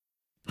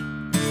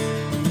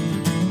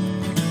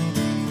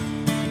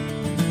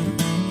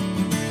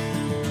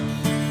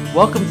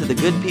Welcome to the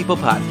Good People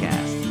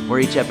Podcast, where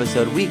each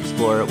episode we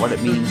explore what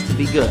it means to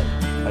be good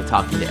by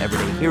talking to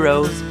everyday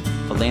heroes,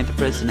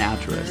 philanthropists, and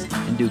altruists,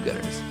 and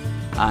do-gooders.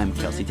 I'm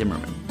Kelsey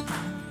Timmerman.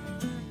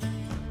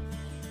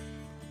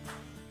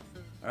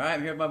 All right,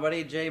 I'm here with my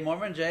buddy Jay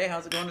Mormon. Jay,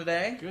 how's it going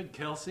today? Good,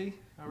 Kelsey.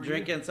 How are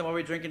Drinking. you? So what are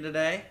we drinking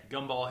today?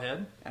 Gumball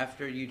Head.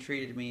 After you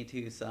treated me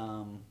to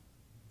some...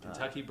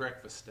 Kentucky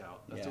Breakfast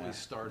Stout. That's what we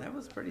started. That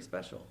was pretty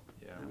special.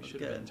 Yeah, that we was should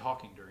have been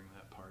talking during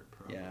that part,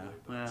 probably. Yeah,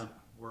 but well...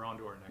 we're on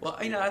to our next Well,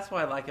 beer. that's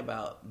what I like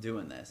about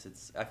doing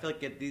this. I feel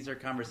like these are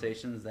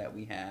conversations that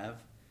we have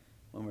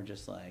when we're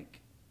just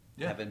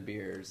having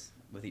beers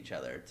with each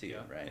other too,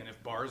 right? And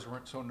if bars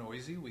weren't so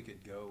noisy, we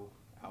could go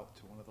out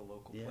to one of the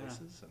local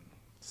places and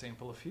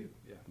sample a few.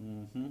 Yeah.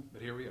 Mm-hmm.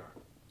 But here we are.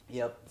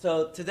 Yep.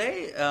 So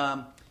today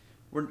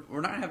we're not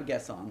gonna have a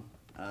guest on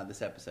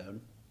this episode,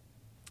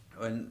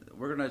 and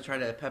we're gonna try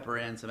to pepper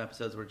in some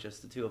episodes where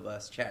just the two of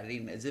us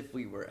chatting as if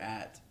we were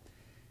at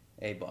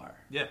a bar.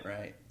 Yeah.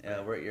 Right?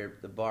 We're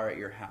at the bar at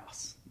your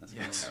house. That's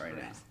what we're at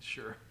right now.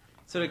 Sure.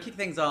 So to kick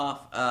things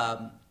off,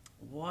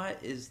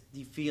 what do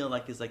you feel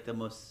like is like the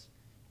most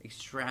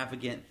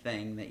extravagant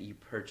thing that you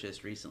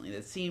purchased recently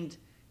that seemed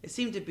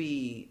to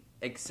be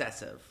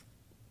excessive?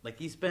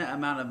 Like you spent an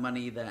amount of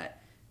money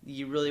that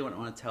you really wouldn't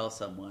want to tell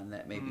someone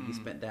that maybe you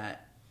spent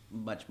that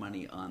much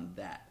money on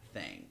that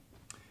thing.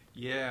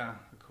 Yeah,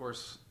 of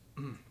course.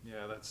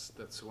 Yeah,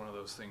 that's one of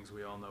those things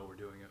we all know we're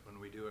doing it when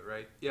we do it,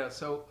 right? Yeah,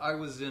 so I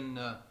was in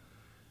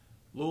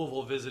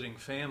Louisville visiting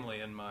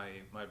family, and my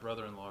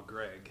brother-in-law,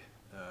 Greg,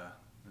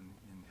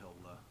 and he'll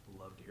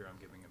love to hear I'm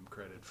giving him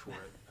credit for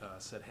it,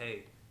 said,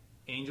 hey,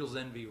 Angel's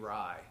Envy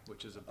Rye,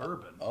 which is a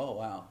bourbon. Oh,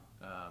 wow.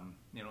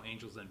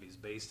 Angel's Envy is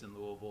based in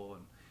Louisville,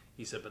 and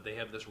he said, but they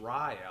have this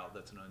rye out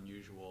that's an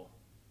unusual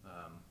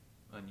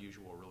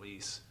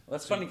release. Well,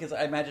 that's funny because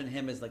I imagine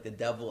him as like the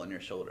devil on your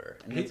shoulder,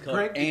 and it's called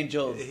Greg,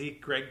 Angels.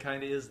 Greg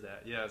kind of is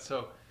that, yeah.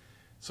 So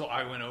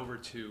I went over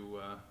to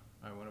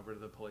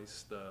the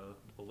place, the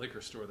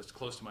liquor store that's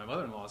close to my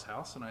mother-in-law's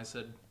house, and I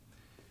said,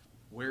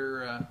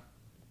 where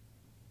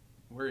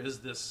is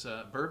this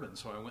bourbon?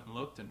 So I went and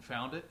looked and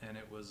found it, and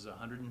it was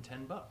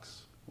 $110.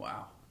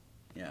 Wow.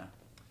 Yeah.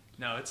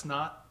 Now it's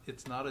not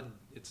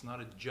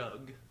a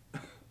jug.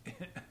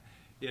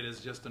 It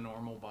is just a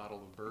normal bottle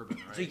of bourbon,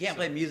 right? So you can't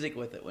play music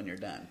with it when you're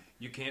done.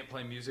 You can't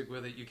play music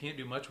with it. You can't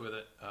do much with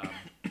it.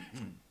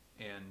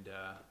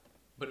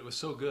 But it was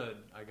so good,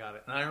 I got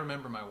it. And I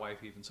remember my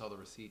wife even saw the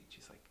receipt.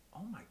 She's like,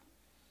 "Oh my,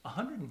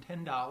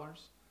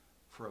 $110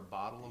 for a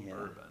bottle of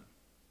bourbon."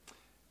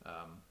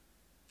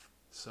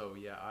 So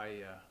yeah,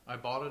 I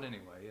bought it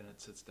anyway, and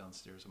it sits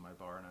downstairs in my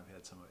bar, and I've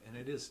had some of it, and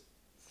it is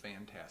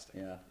fantastic.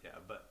 Yeah.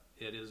 But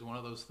it is one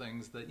of those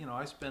things that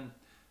I spend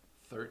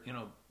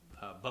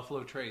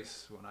Buffalo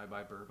Trace, when I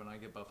buy bourbon, I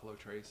get Buffalo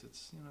Trace.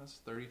 It's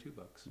it's $32.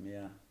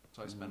 Yeah.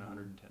 So I spend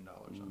 $110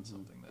 on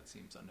something that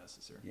seems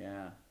unnecessary.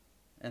 Yeah.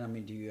 And I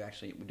mean, do you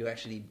actually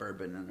need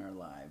bourbon in our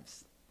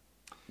lives?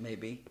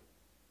 Maybe.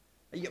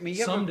 I mean,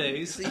 some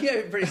days. You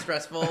have a pretty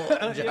stressful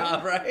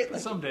job, right? Like,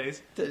 some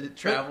days. To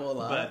travel a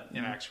lot. But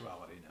in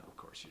actuality, no, of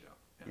course you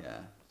don't. Yeah.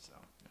 So,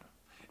 yeah.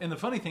 And the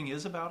funny thing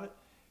is about it,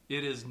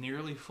 it is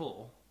nearly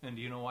full. And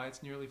do you know why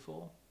it's nearly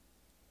full?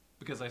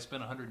 Because I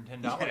spent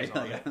 $110 on it.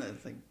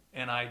 Like,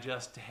 and I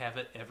just have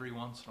it every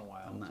once in a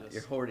while.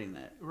 You're hoarding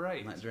it.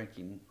 Right. I'm not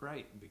drinking.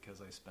 Right,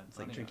 because I spent It's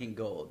like drinking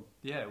gold.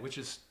 Yeah, which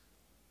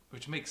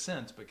makes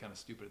sense, but kind of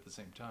stupid at the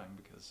same time,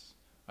 because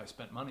I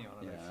spent money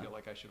on it. I feel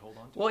like I should hold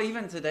on to it. Well,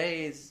 even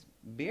today's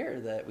beer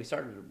that we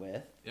started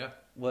with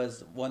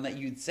was one that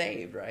you'd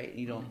saved, right?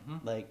 You don't,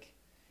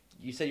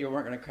 you said you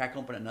weren't going to crack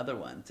open another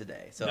one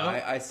today. So no,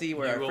 I see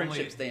where our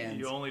friendship stands.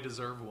 You only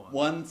deserve one.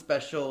 One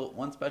special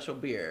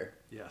beer.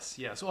 Yes.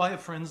 So I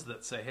have friends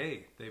that say,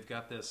 hey, they've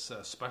got this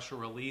special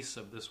release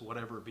of this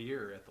whatever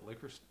beer at the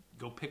liquor store.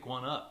 Go pick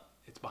one up.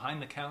 It's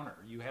behind the counter.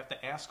 You have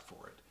to ask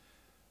for it.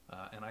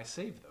 And I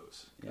save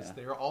those because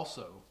they're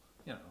also,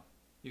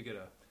 you get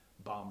a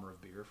bomber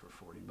of beer for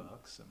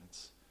 $40, and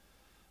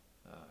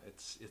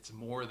it's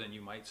more than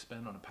you might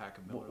spend on a pack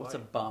of Miller Lite. What's a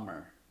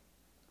bomber?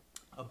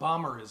 A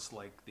bomber is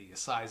like the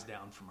size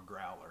down from a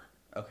growler.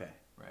 Okay.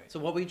 Right. So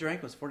what we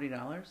drank was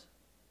 $40?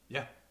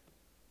 Yeah.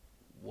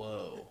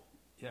 Whoa.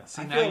 Yeah.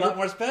 See, I feel a lot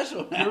more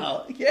special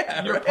now.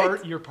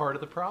 You're part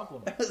of the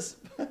problem. That was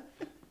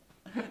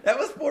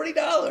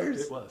 $40.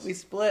 It was. We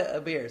split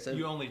a beer. So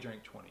you only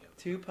drank 20 of it.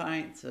 2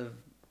 pints of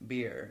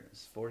beer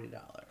is $40.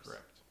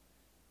 Correct.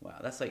 Wow,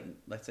 that's like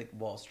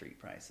Wall Street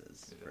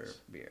prices for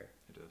beer.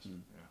 It is.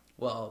 Yeah.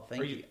 Well,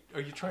 thank you.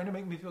 Are you trying to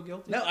make me feel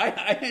guilty? No,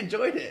 I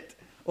enjoyed it.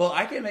 Well,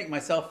 I can make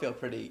myself feel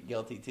pretty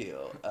guilty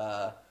too.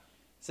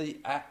 So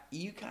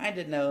you kind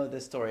of know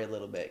this story a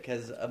little bit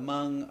because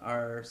among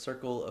our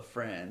circle of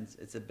friends,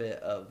 it's a bit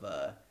of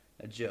a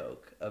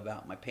joke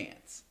about my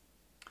pants.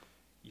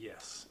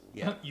 Yes.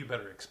 Yeah. You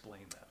better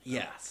explain that.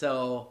 Yeah.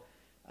 So,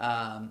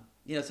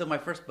 so my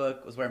first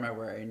book was Where Am I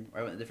Wearing?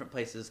 Where I went to different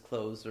places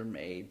clothes were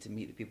made to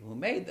meet the people who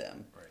made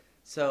them. Right.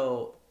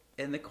 So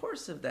in the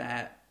course of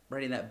that,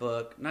 writing that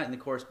book, not in the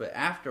course, but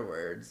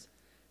afterwards,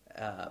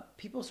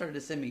 people started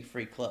to send me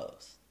free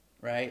clothes.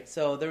 right?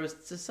 So there was,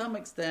 to some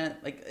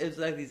extent, like, it was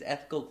like these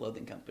ethical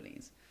clothing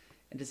companies.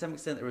 And to some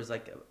extent, there was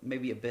like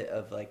maybe a bit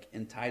of like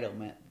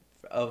entitlement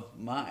of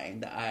mine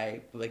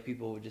that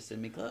people would just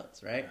send me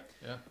clothes, right?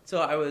 Yeah. So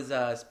I was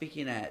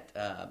speaking at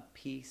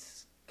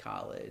Peace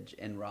College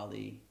in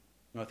Raleigh,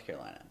 North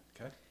Carolina.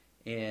 Okay.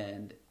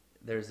 And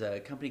there's a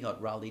company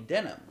called Raleigh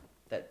Denim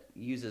that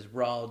uses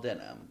raw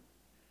denim.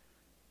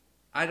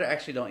 I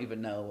actually don't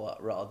even know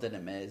what raw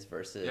denim is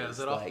versus... Yeah, is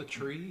it off the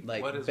tree?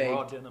 Like what is baked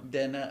raw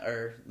denim?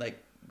 Or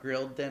like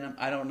grilled denim?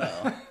 I don't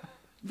know.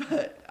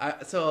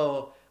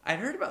 So I'd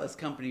heard about this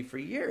company for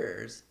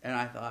years, and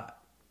I thought,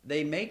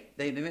 they make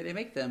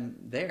them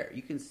there.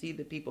 You can see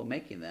the people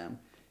making them,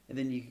 and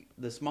then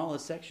the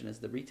smallest section is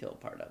the retail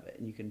part of it,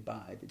 and you can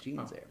buy the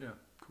jeans there. Yeah,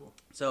 cool.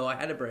 So I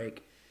had a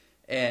break,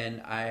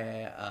 and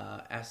I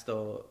asked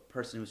the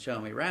person who was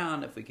showing me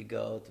around if we could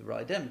go to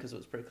Raleigh Denim because it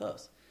was pretty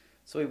close.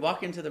 So we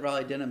walk into the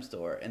Raleigh Denim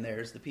store, and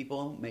there's the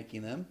people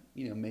making them,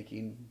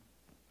 making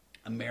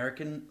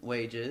American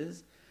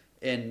wages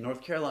in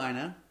North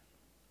Carolina,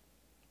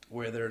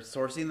 where they're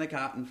sourcing the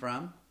cotton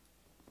from.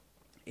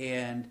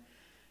 And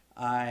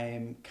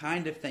I'm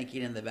kind of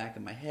thinking in the back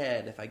of my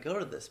head, if I go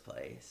to this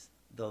place,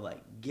 they'll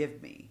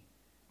give me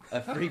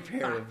a free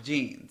pair of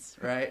jeans,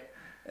 right?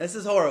 This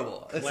is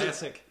horrible.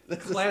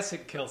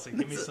 Classic Kelsey.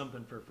 Give me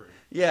something for free.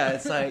 Yeah,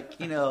 it's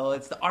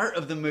it's the art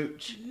of the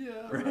mooch.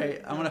 Yeah,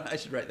 right. I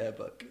should write that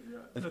book. Yeah,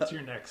 that's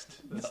your next.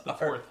 That's the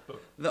fourth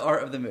book. The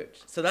art of the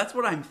mooch. So that's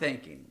what I'm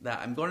thinking. That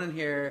I'm going in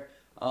here,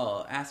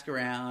 I'll ask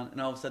around, and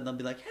all of a sudden they'll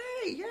be like,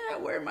 "Hey, yeah,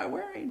 what am I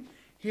wearing?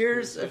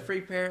 Here's a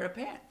free pair of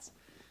pants."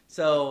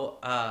 So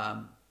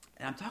and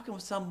I'm talking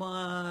with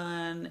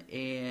someone,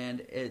 and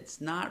it's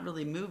not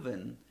really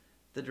moving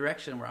the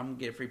direction where I'm going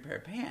to get a free pair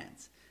of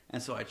pants.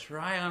 And so I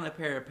try on a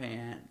pair of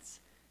pants,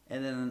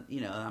 and then,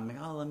 I'm like,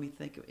 oh, let me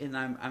think. And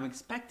I'm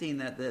expecting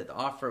that the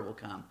offer will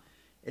come.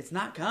 It's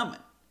not coming.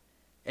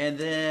 And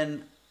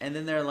then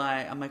they're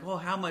like, I'm like, well,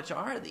 how much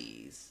are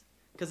these?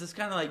 Because it's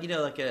kind of like,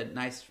 like a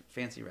nice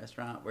fancy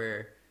restaurant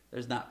where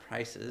there's not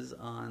prices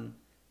on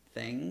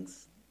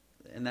things.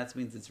 And that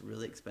means it's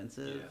really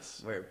expensive.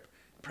 Yes. Where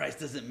price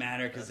doesn't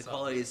matter because the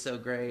quality is so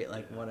great,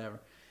 whatever.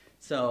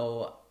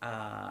 So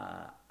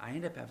I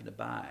end up having to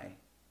buy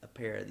a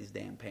pair of these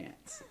damn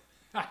pants.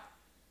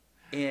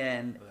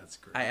 And that's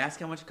great. I asked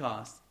how much it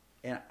cost,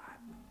 and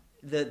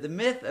the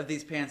myth of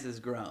these pants has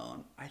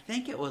grown. I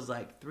think it was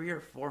like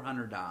 $300 or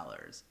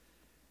 $400,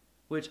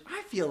 which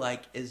I feel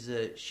like is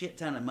a shit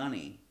ton of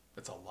money.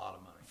 That's a lot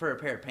of money for a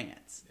pair of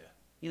pants. Yeah.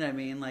 You know what I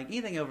mean? Like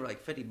anything over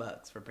like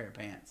 $50 for a pair of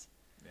pants.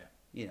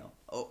 Yeah.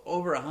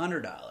 Over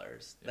 $100. Yeah.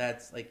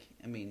 That's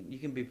you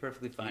can be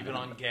perfectly fine. Even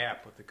on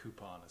Gap with the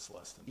coupon, it's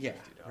less than $50. Yeah,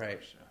 right.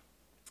 Yeah.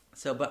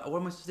 So, but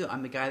what am I supposed to do?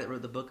 I'm the guy that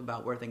wrote the book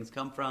about where things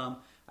come from.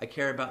 I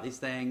care about these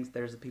things.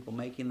 There's the people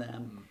making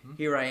them. Mm-hmm.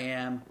 Here I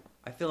am.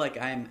 I feel like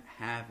I'm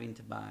having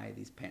to buy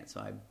these pants.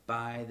 So I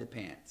buy the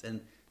pants.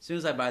 And as soon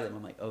as I buy them,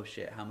 I'm like, oh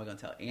shit, how am I going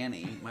to tell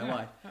Annie, my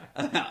wife,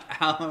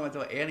 how am I going to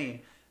tell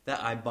Annie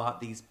that I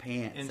bought these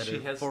pants that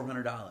are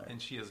 $400?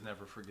 And she has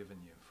never forgiven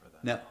you for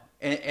that. No.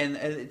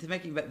 And to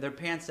make it better, they're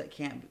pants that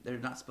they're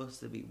not supposed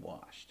to be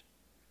washed.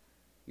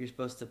 You're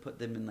supposed to put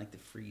them in the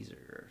freezer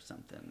or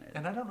something.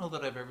 And I don't know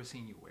that I've ever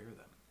seen you wear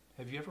them.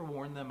 Have you ever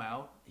worn them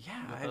out?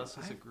 Yeah, with us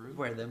as a group?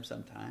 Wear them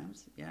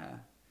sometimes. Yeah,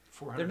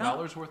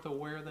 $400 worth of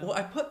wear them.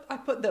 Well, I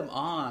put them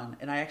on,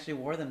 and I actually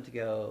wore them to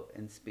go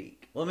and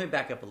speak. Well, let me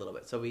back up a little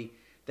bit. So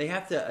they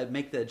have to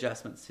make the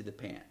adjustments to the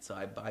pants. So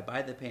I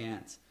buy the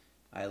pants,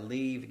 I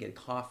leave, get a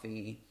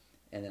coffee,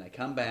 and then I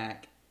come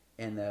back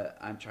and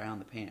I'm trying on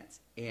the pants,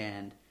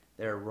 and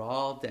they're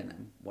raw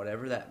denim,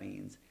 whatever that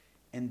means,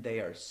 and they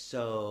are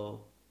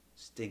so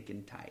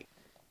stinking tight.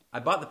 I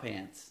bought the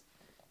pants,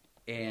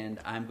 and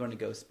I'm going to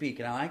go speak,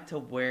 and I like to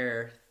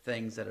wear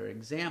things that are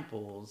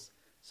examples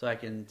so I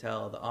can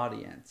tell the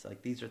audience,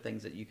 these are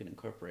things that you can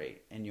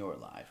incorporate in your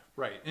life.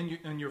 Right,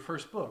 and your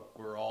first book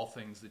were all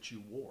things that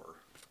you wore.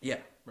 Yeah.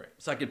 Right.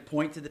 So I could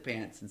point to the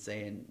pants and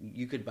say, and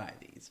you could buy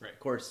these. Right. Of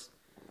course,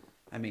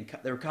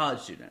 they were college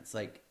students.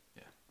 Yeah.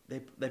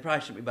 They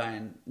probably shouldn't be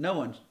buying, no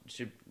one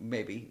should,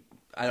 maybe,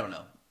 I don't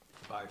know.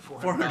 Buy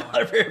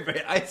 $400 pair of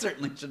pants. I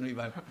certainly shouldn't be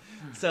buying.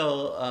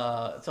 So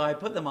I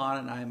put them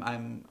on, and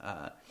I'm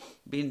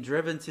being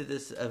driven to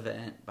this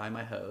event by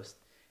my host,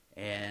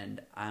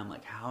 and I'm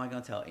like, how am I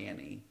going to tell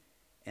Annie?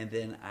 And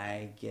then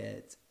I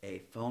get a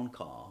phone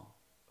call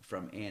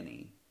from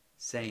Annie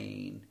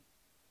saying,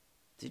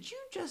 did you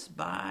just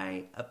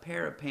buy a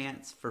pair of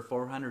pants for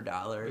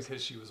 $400?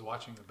 Because she was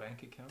watching the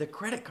bank account? The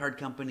credit card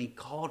company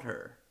called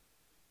her.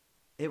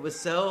 It was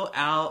so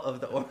out of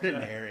the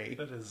ordinary.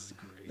 That is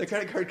great. The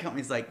credit card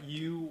company's like...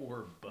 You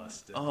were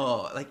busted.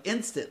 Oh,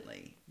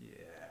 instantly. Yeah.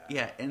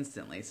 Yeah,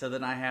 instantly. So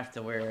then I have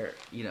to wear,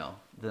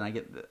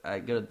 then I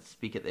go to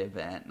speak at the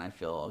event, and I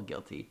feel all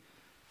guilty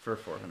for a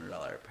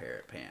 $400 pair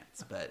of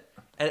pants. But,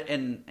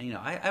 and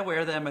I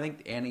wear them. I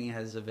think Annie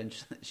has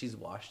eventually, she's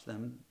washed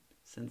them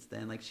since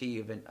then. I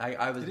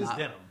was not...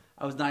 denim.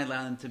 I was not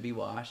allowing them to be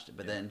washed,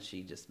 but then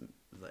she just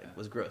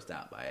was grossed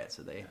out by it,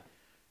 so they...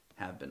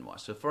 have been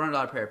washed. So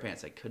 $400 pair of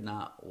pants I could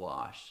not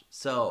wash.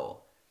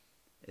 So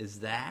is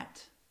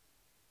that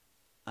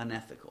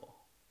unethical?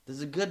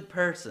 Does a good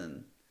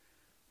person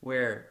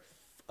wear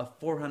a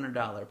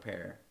 $400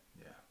 pair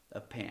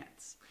of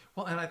pants?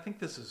 Well, and I think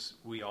this is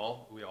we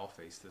all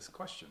face this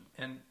question,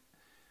 and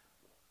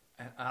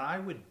I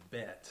would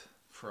bet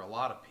for a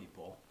lot of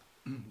people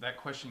that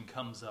question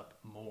comes up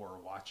more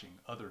watching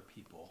other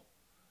people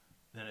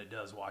than it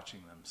does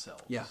watching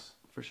themselves. Yeah,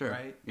 for sure.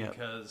 Right? Yep.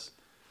 Because,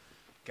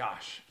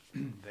 gosh,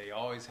 they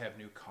always have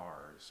new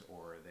cars,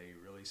 or they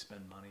really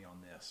spend money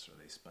on this, or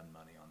they spend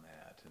money on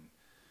that, and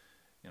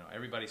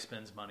everybody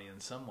spends money in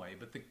some way.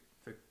 But the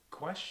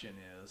question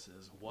is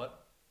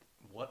what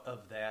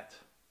of that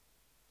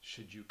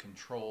should you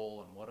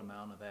control, and what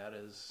amount of that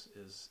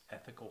is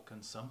ethical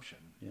consumption?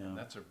 Yeah. And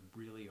that's a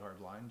really hard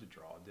line to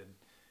draw.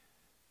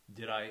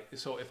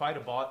 So if I'd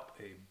have bought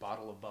a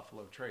bottle of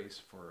Buffalo Trace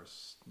for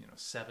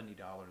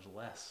 $70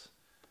 less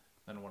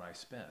than what I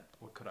spent,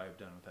 what could I have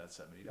done with that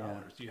 $70? Yeah.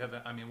 Do you have?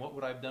 What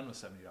would I have done with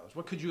 $70?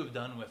 What could you have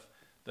done with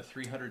the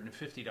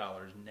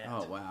 $350 net?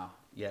 Oh wow,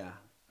 yeah.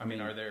 I mean,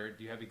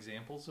 do you have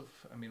examples of?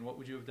 What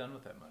would you have done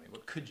with that money?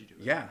 What could you do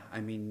with Yeah,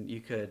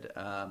 you could.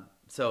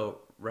 So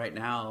right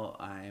now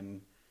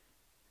I'm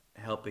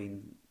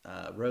helping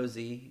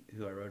Rosie,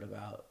 who I wrote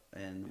about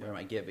in Where Am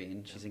I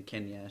Giving? She's in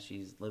Kenya.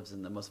 She lives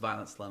in the most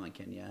violent slum in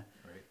Kenya.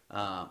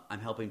 Right. I'm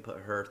helping put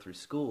her through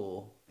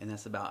school, and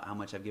that's about how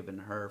much I've given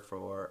her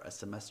for a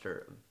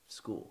semester of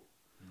school.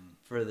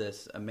 For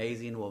this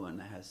amazing woman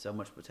that has so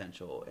much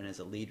potential and is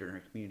a leader in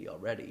her community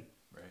already.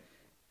 Right.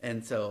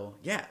 And so,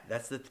 yeah,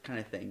 that's the kind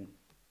of thing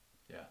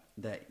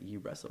that you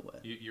wrestle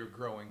with. You're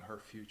growing her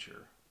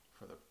future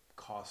for the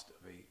cost of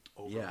a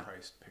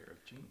overpriced pair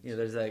of jeans. Yeah,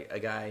 there's a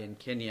guy in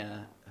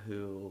Kenya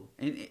who...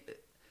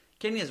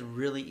 Kenya is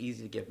really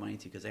easy to give money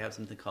to because they have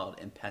something called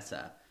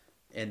M-Pesa.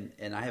 And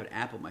I have an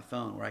app on my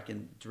phone where I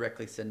can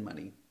directly send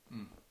money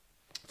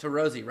to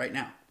Rosie right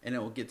now. And it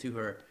will get to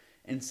her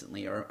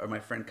instantly. Or my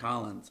friend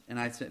Collins. And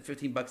I spent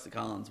 $15 to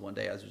Collins one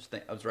day.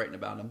 I was writing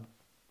about him.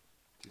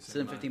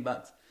 Sent him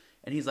 $15.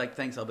 And he's like,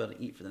 thanks, I'll be able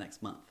to eat for the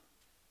next month.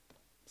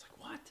 It's like,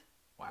 what?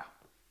 Wow.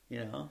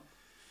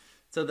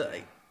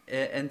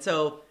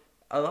 So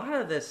a lot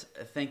of this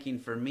thinking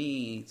for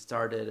me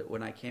started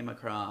when I came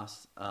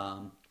across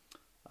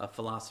a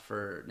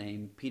philosopher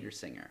named Peter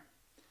Singer.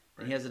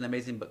 And he has an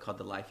amazing book called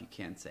The Life You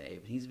Can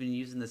Save. He's been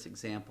using this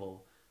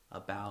example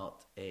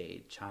about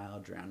a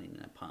child drowning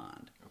in a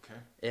pond.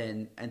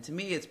 Okay. And to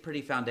me, it's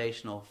pretty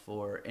foundational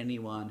for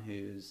anyone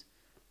who's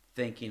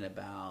thinking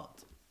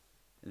about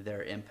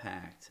their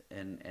impact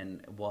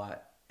and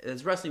what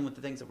is wrestling with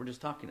the things that we're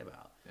just talking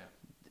about. Yeah.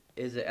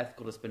 Is it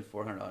ethical to spend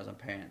 $400 on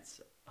pants,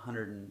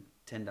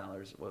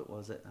 $110? What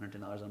was it?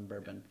 $110 on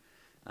bourbon.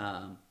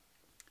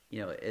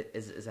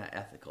 Is that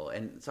ethical?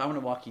 And so I want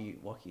to walk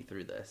you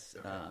through this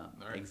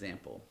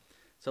example.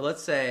 So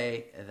let's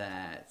say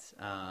that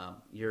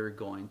you're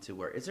going to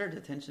work. Is there a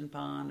detention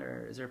pond,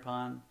 or is there a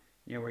pond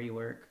near where you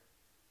work?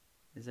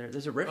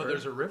 There's a river. Oh,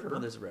 there's a river. Oh,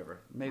 there's a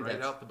river. Maybe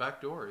right out the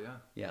back door, yeah.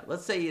 Yeah,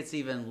 let's say it's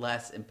even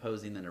less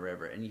imposing than a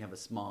river, and you have a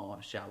small,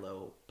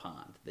 shallow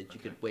pond that you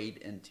could wade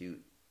into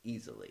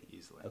easily.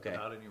 Okay.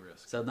 Without any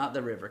risk. So not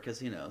the river, because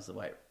who knows, the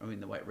White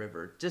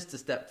River. Just to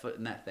step foot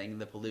in that thing,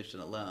 the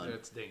pollution alone.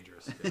 It's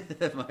dangerous.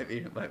 It might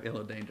be a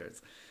little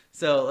dangerous.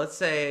 So let's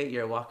say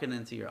you're walking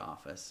into your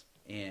office,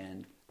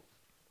 and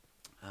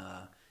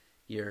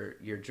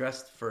you're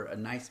dressed for a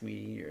nice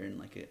meeting.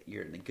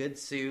 You're in a good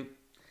suit.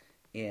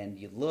 And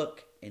you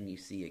look and you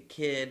see a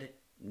kid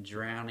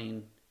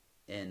drowning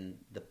in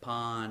the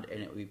pond,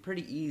 and it would be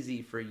pretty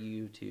easy for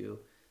you to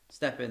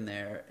step in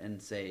there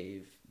and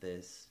save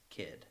this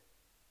kid.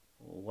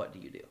 What do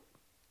you do?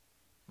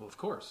 Well, of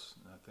course.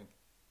 I think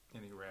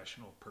any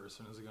rational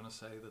person is going to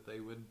say that they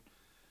would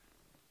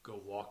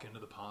go walk into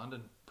the pond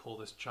and pull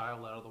this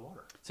child out of the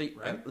water. So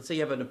let's say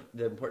you have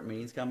the important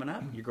meeting's coming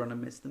up. You're going to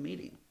miss the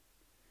meeting.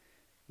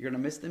 You're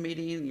going to miss the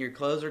meeting. Your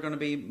clothes are going to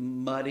be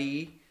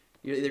muddy.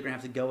 You're either going to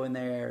have to go in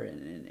there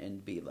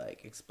and be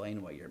like,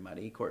 explain why you're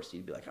muddy. Of course,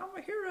 you'd be like, I'm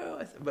a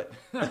hero. But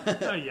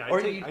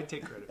I'd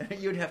take credit.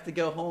 You'd have to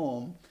go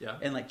home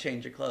and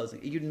change your clothes.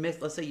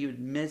 Let's say you'd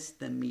miss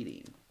the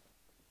meeting.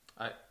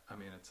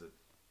 It's a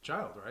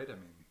child, right?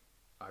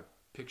 I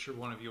picture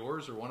one of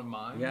yours or one of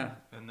mine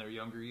in their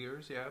younger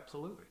years. Yeah,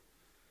 absolutely.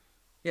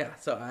 Yeah,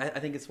 so I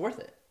think it's worth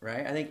it,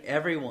 right? I think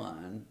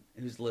everyone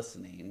who's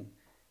listening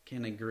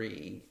can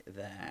agree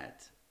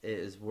that it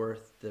is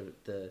worth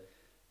the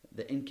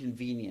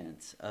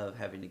inconvenience of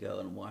having to go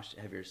and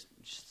have your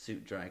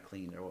suit dry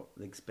cleaned, or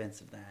the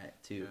expense of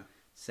that to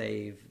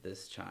save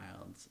this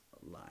child's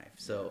life.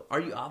 So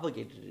are you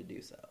obligated to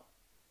do so?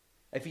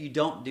 If you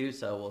don't do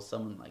so, well,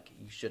 someone like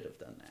you should have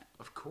done that.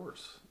 Of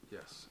course,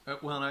 yes.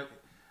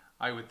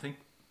 I would think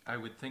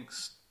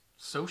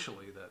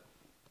socially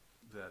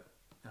that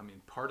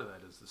part of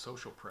that is the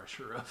social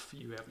pressure of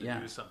you have to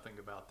do something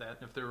about that.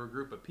 And if there were a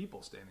group of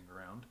people standing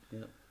around,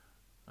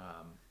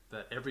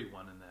 that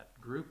everyone in that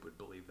group would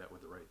believe that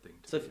was the right thing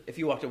to do. So if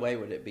you walked away,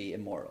 would it be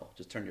immoral?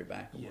 Just turn your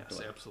back and walk away?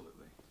 Yes,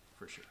 absolutely.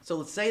 for sure. So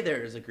let's say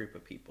there is a group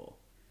of people.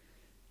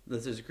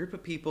 There's a group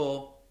of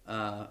people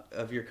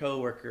of your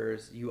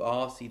coworkers. You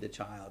all see the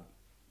child.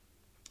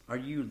 Are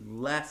you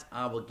less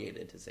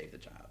obligated to save the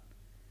child?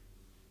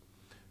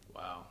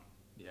 Wow.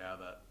 Yeah,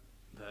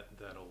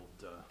 that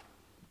old.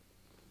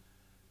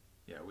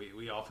 Yeah,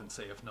 we often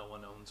say if no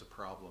one owns a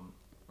problem,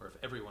 or if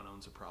everyone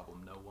owns a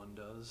problem, no one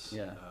does.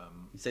 Yeah.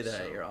 You say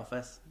that at your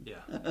office? Yeah.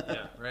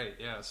 Yeah. Right.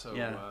 Yeah. So,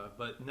 yeah.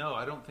 But no,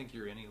 I don't think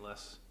you're any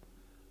less.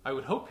 I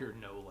would hope you're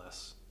no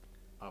less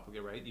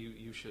obligated, right?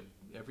 You should.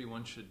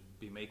 Everyone should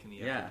be making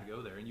the effort to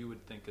go there, and you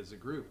would think as a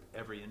group,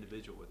 every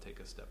individual would take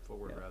a step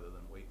forward rather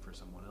than wait for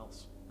someone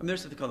else. I mean,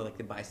 there's something called like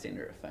the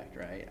bystander effect,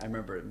 right? I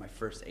remember in my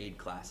first aid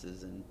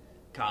classes in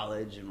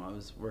college, and when I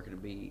was working to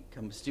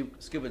become a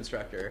scuba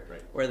instructor,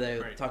 where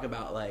they talk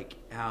about like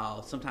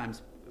how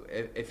sometimes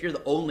if you're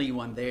the only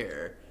one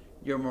there,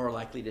 you're more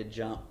likely to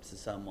jump to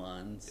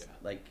someone's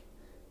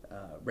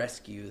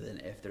rescue than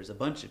if there's a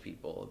bunch of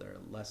people. They're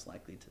less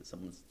likely to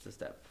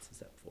step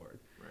forward.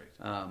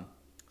 Right.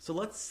 So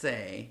let's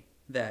say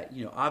that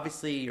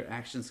obviously your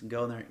actions can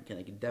go in there and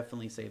can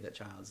definitely save that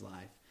child's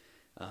life,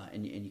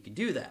 and you can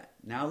do that.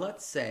 Now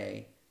let's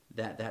say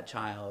that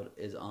child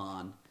is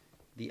on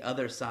the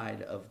other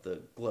side of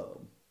the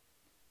globe,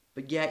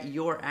 but yet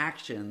your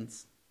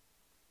actions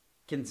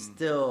can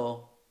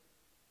still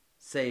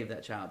save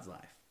that child's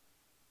life.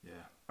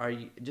 Yeah. Are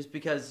you, just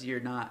because you're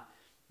not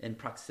in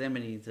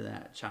proximity to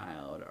that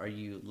child, are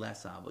you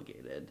less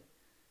obligated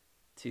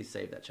to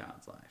save that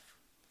child's life?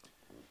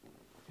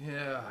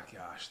 Yeah,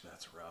 gosh,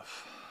 that's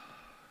rough.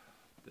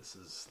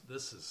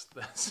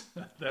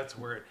 That's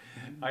where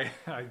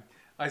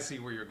I see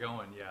where you're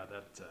going. Yeah,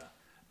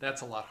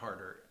 that's a lot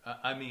harder.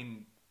 I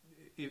mean,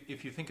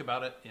 if you think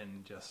about it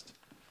in just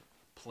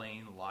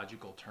plain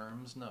logical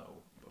terms,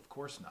 no, of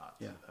course not.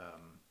 Yeah.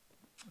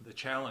 The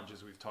challenge,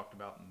 as we've talked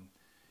about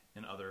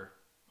in other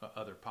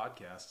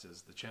podcasts,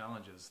 is the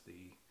challenge is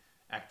the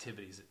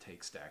activities it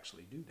takes to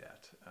actually do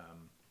that.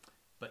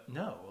 But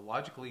no,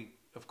 logically,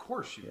 of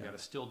course, you've got to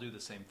still do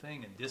the same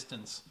thing, and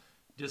distance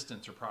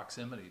or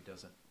proximity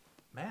doesn't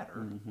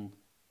matter. Mm-hmm.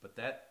 But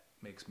that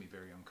makes me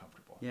very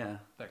uncomfortable. Yeah,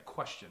 that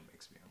question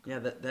makes me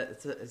uncomfortable.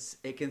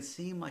 Yeah, it can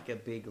seem like a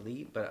big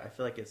leap, but I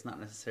feel like it's not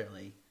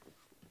necessarily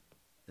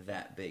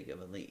that big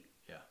of a leap.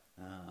 Yeah.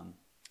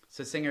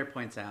 So Singer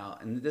points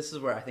out, and this is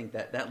where I think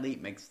that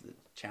leap makes it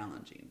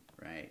challenging,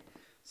 right?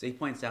 So he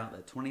points out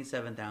that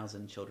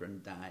 27,000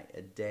 children die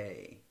a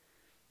day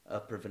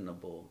of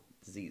preventable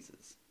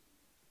diseases.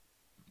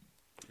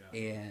 Yeah.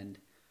 And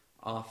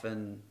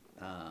often,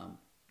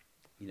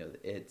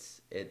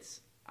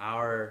 it's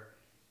our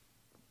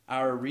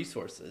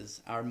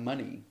resources, our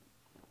money,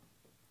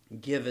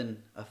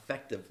 given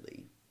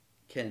effectively,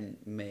 can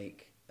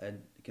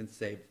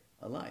save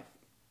a life.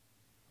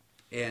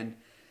 And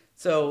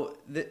so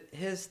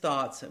his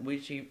thoughts,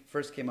 which he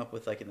first came up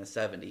with like in the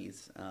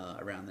 70s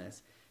around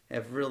this,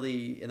 have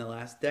really in the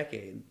last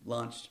decade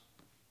launched.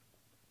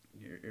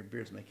 Your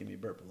beard's making me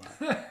burp a lot.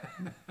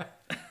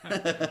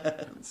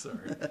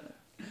 Sorry.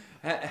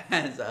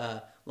 Has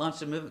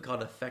launched a movement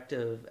called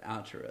Effective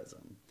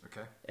Altruism.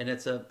 Okay. And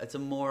it's a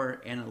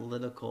more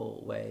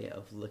analytical way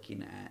of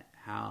looking at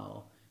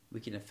how we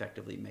can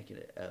effectively make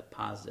it a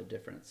positive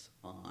difference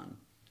on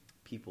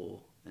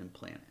people and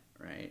planet,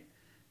 right?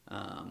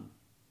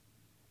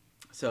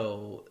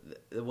 So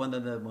one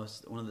of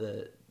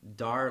the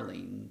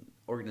darling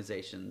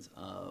organizations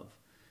of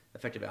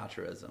effective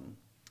altruism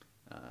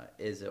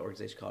is an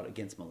organization called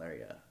Against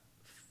Malaria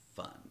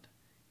Fund,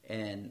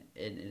 and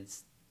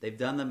they've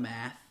done the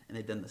math and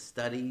they've done the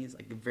studies,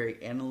 like a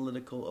very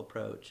analytical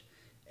approach,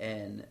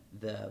 and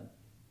the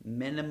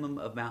minimum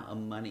amount of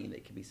money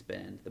that can be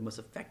spent, the most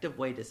effective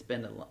way to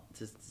spend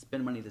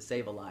money to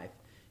save a life,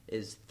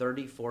 is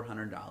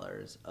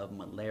 $3,400 of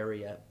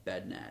malaria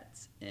bed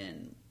nets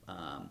in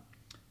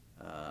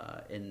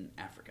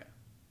Africa,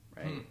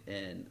 right?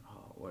 In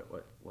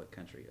what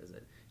country is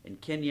it? In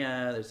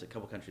Kenya, there's a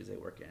couple countries they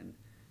work in.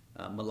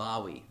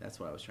 Malawi, that's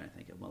what I was trying to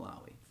think of.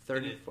 Malawi,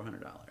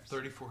 $3,400.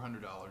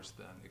 $3,400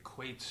 then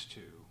equates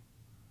to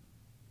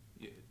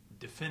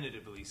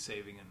definitively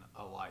saving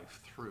a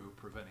life through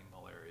preventing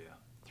malaria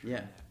through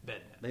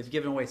bed nets. They've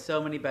given away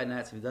so many bed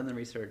nets. We've done the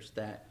research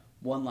that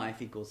one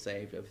life equals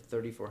saved of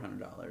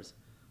 $3,400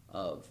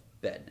 of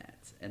bed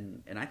nets,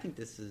 and I think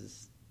this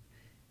is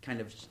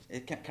kind of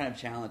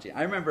challenging.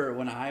 I remember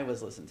when I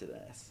was listening to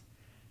this,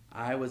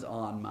 I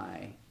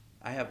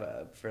have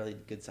a fairly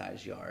good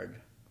sized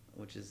yard,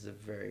 which is a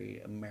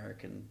very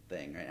American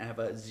thing, right? I have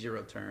a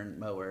 0-turn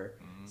mower,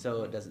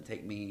 so it doesn't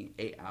take me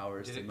 8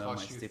 hours to mow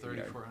my stupid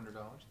yard.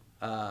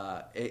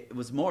 $3,400? It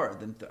was more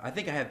than I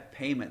think I have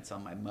payments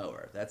on my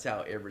mower. That's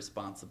how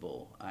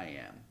irresponsible I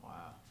am.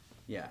 Wow.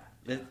 Yeah.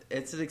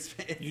 It's an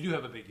You do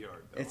have a big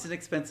yard, though. It's an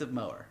expensive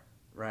mower,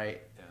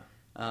 right?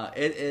 Yeah.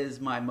 It is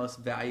my most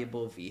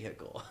valuable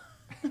vehicle.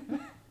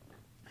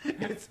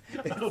 It's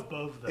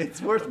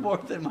worth more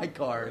than my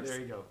cars. There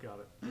you go. Got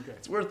it. Okay.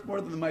 It's worth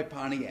more than my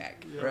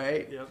Pontiac,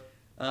 right? Yep.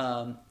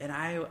 And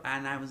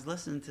I was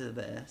listening to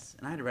this,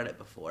 and I had read it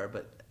before,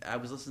 but I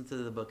was listening to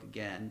the book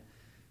again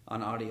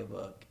on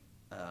audiobook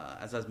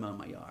as I was mowing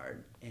my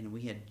yard, and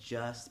we had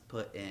just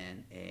put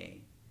in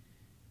a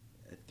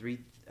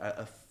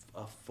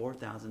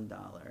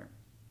 $4,000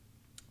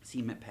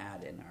 cement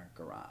pad in our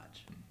garage,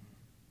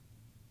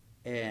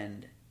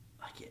 and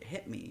like it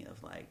hit me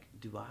of like,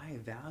 do I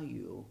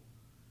value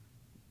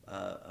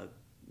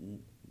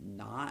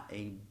not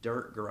a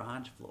dirt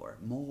garage floor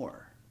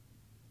more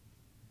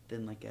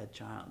than like a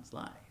child's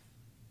life?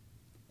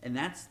 And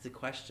that's the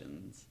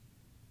questions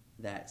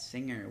that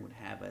Singer would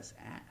have us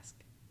ask,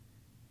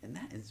 and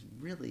that is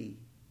really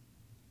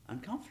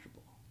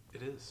uncomfortable.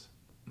 It is.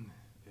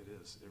 It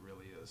is. It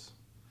really is.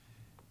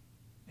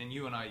 And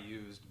you and I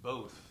used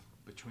both,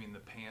 between the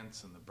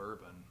pants and the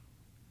bourbon.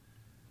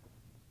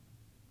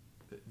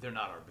 They're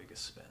not our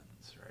biggest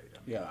spends, right? I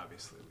mean,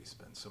 obviously we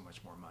spend so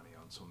much more money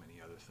on so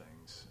many other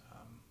things,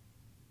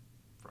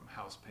 from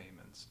house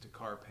payments to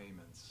car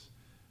payments,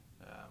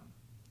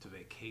 to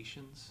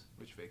vacations,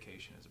 which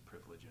vacation is a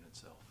privilege in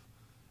itself.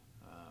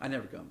 I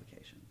never go on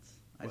vacations.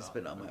 I just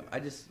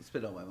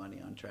spend all my money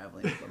on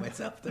traveling by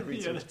myself to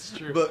read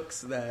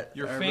books that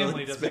your family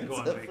really doesn't go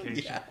on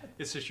vacation. Yeah.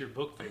 It's just your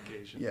book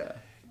vacation. Yeah.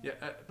 Yeah,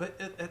 but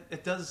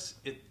it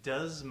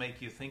does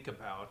make you think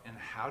about, and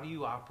how do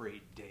you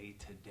operate day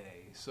to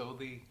day? So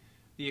the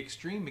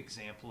extreme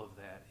example of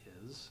that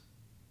is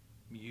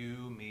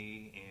you,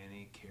 me,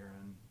 Annie,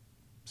 Karen,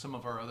 some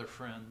of our other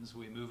friends.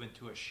 We move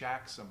into a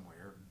shack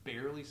somewhere,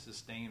 barely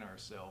sustain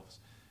ourselves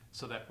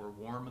so that we're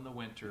warm in the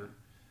winter,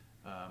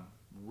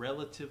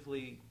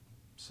 relatively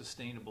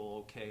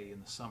sustainable, okay,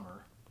 in the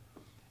summer,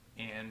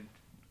 and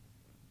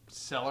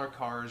sell our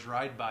cars,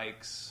 ride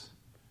bikes,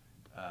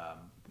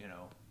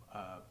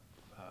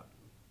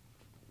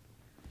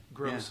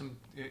 grow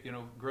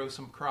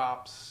some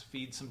crops,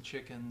 feed some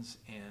chickens,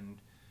 and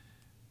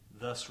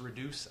thus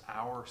reduce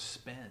our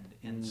spend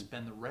and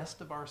spend the rest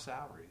of our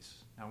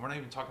salaries. Now, we're not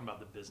even talking about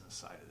the business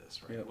side of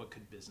this, right? Yep. What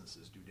could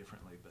businesses do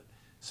differently? But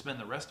spend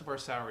the rest of our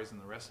salaries and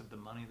the rest of the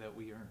money that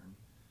we earn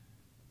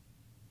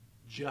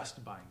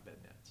just buying bed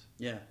nets.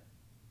 Yeah.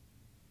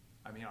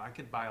 I mean, I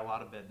could buy a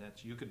lot of bed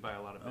nets. You could buy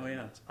a lot of bed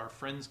nets. Our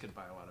friends could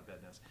buy a lot of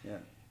bed nets. Yeah.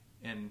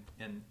 And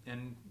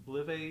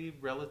live a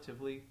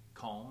relatively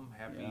calm,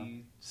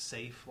 happy,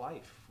 safe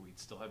life. We'd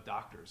still have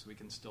doctors. We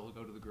can still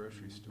go to the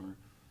grocery store.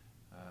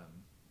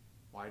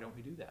 Why don't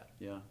we do that?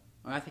 Yeah.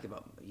 When I think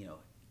about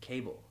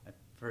cable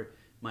for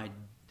my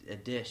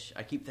dish,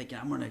 I keep thinking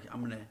I'm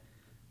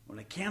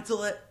gonna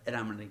cancel it, and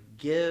I'm gonna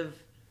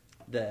give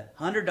the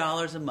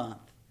 $100 a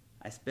month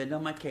I spend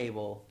on my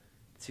cable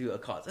to a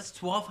cause. That's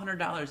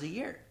 $1,200 a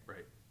year.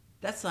 Right.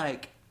 That's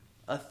like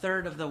a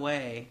third of the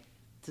way.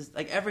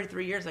 Like every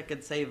 3 years, I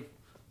could save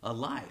a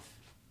life,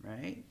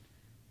 right?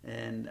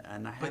 And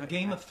I haven't. But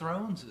Game of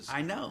Thrones is.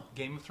 I know.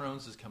 Game of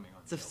Thrones is coming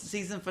on. It's a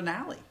season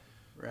finale,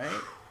 right?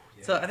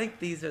 Yeah. So I think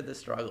these are the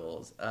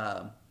struggles.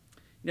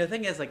 The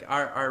thing is, like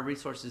our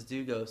resources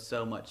do go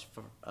so much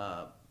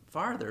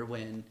farther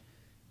when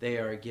they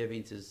are give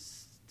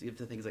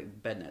to things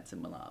like bed nets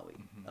in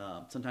Malawi.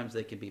 Mm-hmm. Sometimes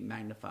they can be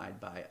magnified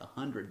by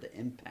 100 the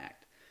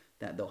impact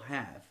that they'll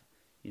have.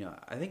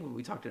 I think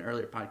we talked in an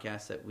earlier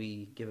podcast that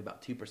we give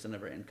about 2%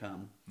 of our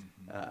income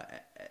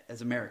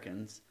as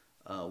Americans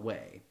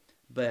away,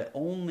 but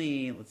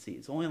only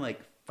it's only like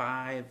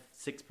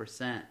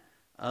 5-6%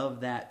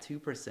 of that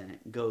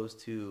 2% goes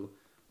to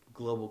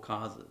global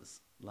causes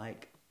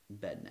like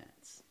bed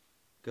nets.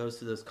 Goes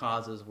to those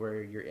causes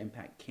where your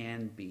impact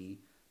can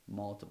be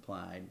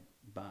multiplied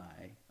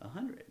by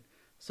 100.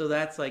 So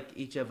that's like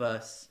each of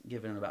us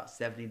giving about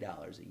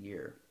 $70 a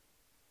year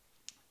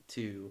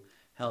to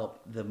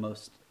help the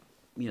most,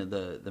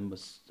 the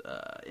most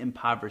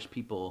impoverished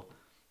people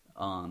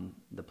on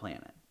the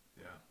planet.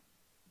 Yeah.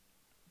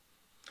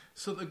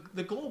 So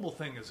the global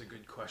thing is a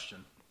good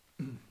question.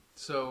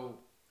 So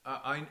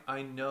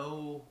I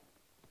know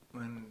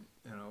when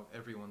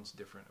everyone's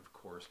different, of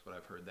course, but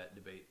I've heard that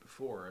debate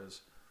before.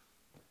 Is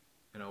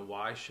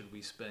why should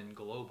we spend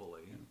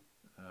globally,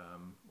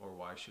 or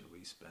why should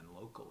we spend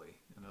locally?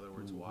 In other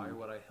words, why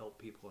would I help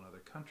people in other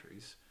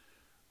countries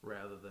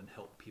rather than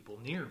help people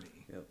near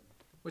me? Yep.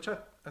 Which I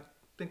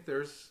think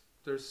there's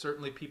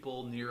certainly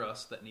people near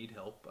us that need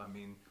help. I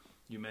mean,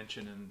 you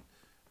mentioned in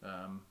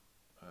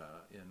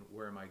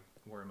Where Am I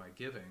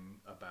Giving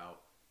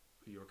about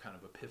your kind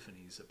of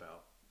epiphanies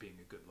about being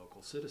a good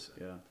local citizen.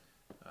 Yeah.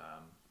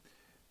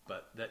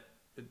 But that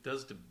it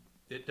does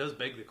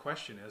beg the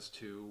question as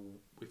to,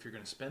 if you're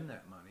going to spend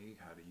that money,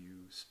 how do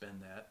you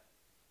spend that?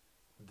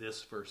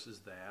 This versus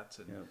that,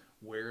 and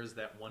where is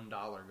that $1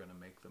 going to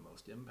make the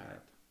most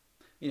impact?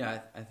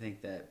 I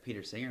think that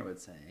Peter Singer would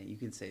say you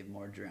can save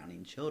more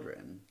drowning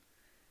children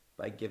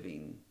by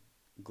giving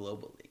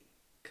globally,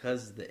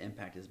 because the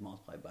impact is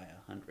multiplied by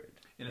 100.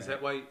 And is that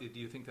why? Do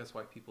you think that's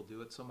why people do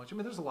it so much? I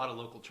mean, there's a lot of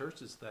local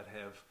churches that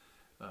have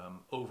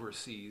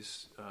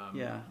overseas,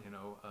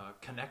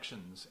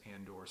 connections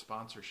and or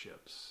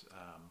sponsorships.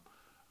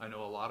 I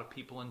know a lot of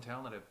people in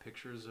town that have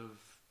pictures of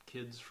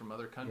kids from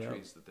other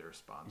countries that they're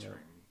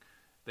sponsoring.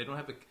 They don't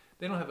have a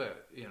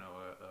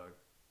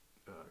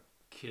a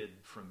kid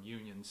from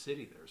Union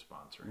City they're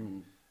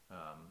sponsoring,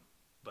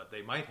 but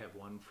they might have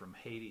one from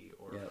Haiti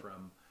or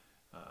from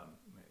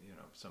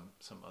some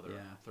other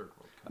third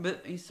world country.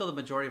 But still, the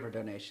majority of our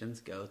donations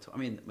go to. I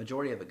mean, the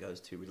majority of it goes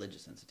to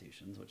religious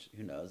institutions. Which,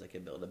 who knows? They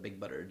could build a Big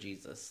Butter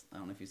Jesus. I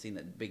don't know if you've seen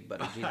that Big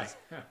Butter Jesus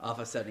off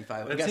of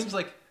 75.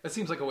 That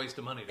seems like a waste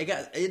of money.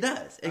 It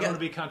does. I don't want to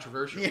be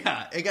controversial.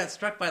 Yeah, it got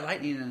struck by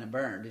lightning and it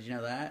burned. Did you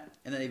know that?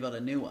 And then they built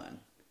a new one.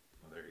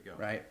 Well, there you go.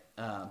 Right.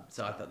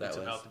 So I thought that it's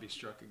was about to be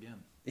struck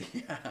again.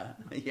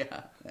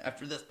 Yeah.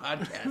 After this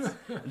podcast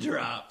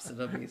drops,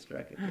 it'll be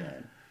struck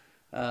again.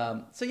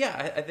 So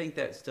yeah, I think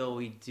that still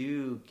we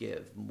do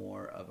give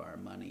more of our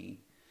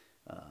money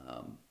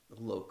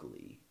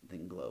locally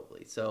than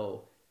globally.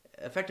 So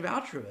effective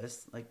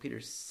altruists, like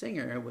Peter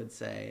Singer, would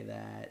say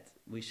that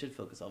we should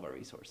focus all of our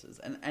resources.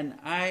 And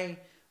I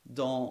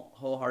don't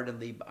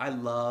wholeheartedly, but I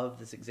love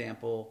this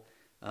example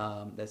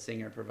that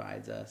Singer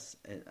provides us.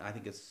 I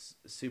think it's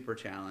super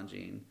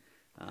challenging.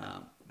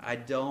 I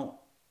don't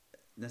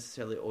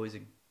necessarily always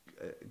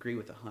agree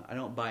with I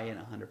don't buy in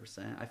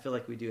 100%. I feel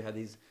like we do have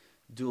these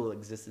dual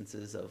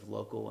existences of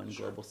local and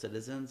global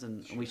citizens,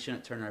 and we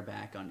shouldn't turn our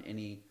back on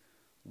any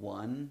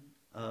one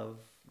of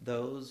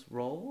those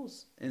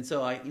roles. And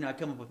so I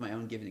come up with my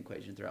own giving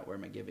equation throughout where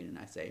am I giving, and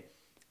I say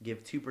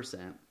give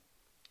 2%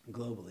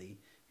 globally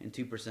and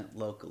 2%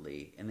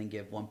 locally, and then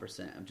give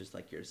 1% of just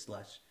like your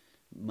slush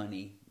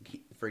money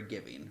for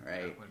giving,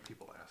 right? Yeah, when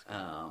people ask.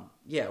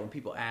 When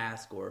people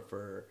ask, or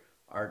for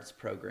arts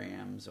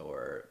programs,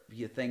 or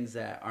things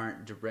that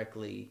aren't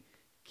directly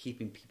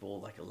keeping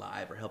people like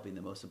alive or helping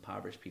the most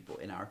impoverished people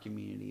in our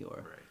community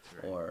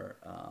or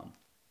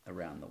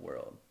around the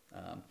world.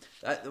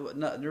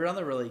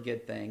 Another really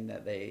good thing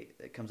that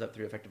comes up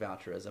through effective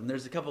altruism.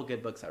 There's a couple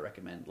good books I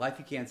recommend. Life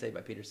You Can Save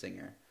by Peter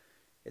Singer.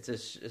 It's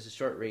a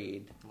short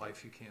read.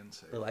 Life You Can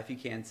Save. The Life You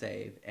Can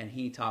Save, and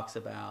he talks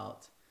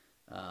about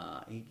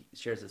he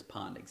shares his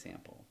pond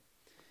example.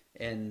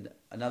 And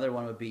another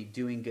one would be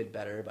Doing Good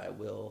Better by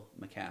Will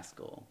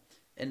McCaskill.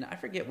 And I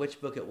forget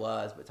which book it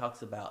was, but it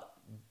talks about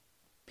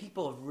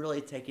people have really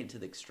taken it to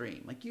the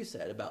extreme. Like you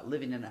said, about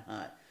living in a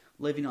hut,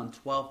 living on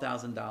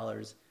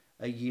 $12,000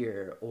 a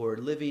year, or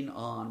living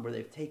on where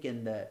they've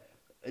taken the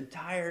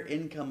entire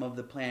income of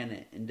the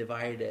planet and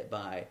divided it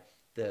by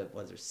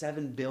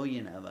 7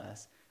 billion of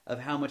us, of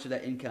how much of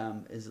that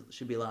income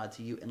should be allowed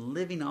to you, and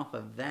living off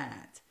of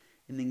that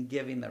and then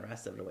giving the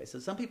rest of it away. So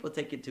some people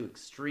take it to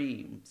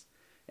extremes.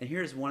 And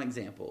here's one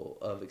example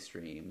of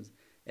extremes.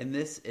 And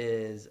this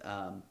is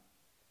a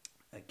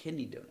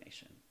kidney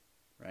donation,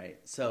 right?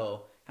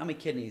 So how many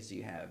kidneys do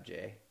you have,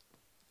 Jay?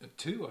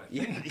 2, I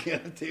think. You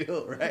have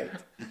 2, right?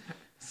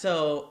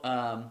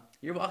 So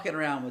you're walking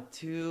around with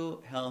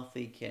 2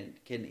 healthy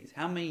kidneys.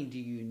 How many do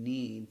you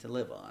need to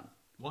live on?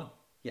 1.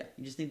 Yeah,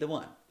 you just need the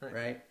 1,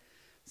 right?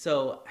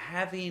 So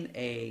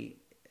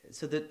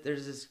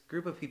there's this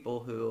group of people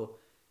who,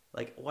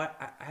 like, what?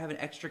 I have an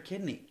extra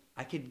kidney.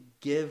 I could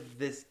give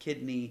this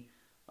kidney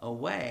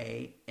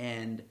away,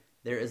 and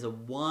there is a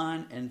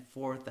 1 in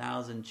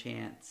 4,000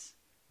 chance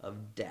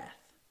of death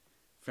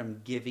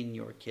from giving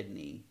your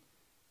kidney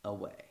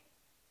away.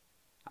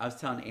 I was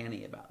telling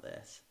Annie about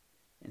this,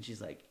 and she's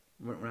like,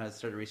 when I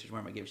started researching where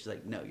am I giving, she's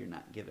like, no, you're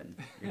not giving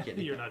your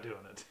kidney. You're not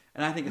doing it.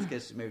 And I think it's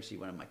because maybe she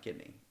wanted my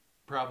kidney.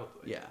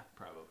 Probably. Yeah.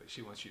 Probably.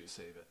 She wants you to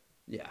save it.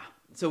 Yeah.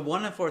 So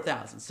 1 in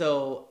 4,000.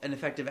 So an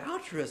effective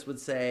altruist would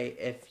say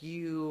if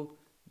you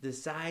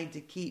decide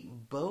to keep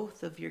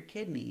both of your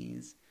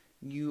kidneys,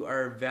 you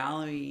are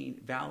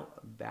valuing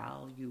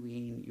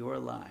your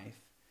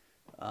life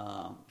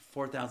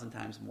 4,000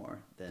 times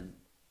more than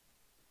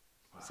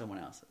someone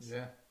else's.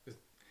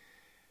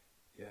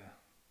 Yeah.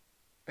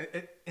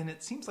 And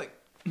it seems like,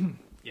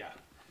 yeah.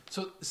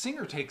 So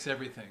Singer takes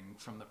everything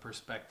from the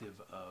perspective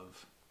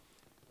of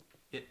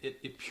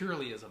it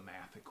purely is a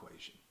math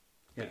equation,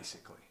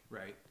 basically,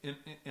 right? And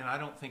I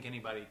don't think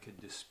anybody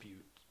could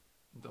dispute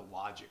the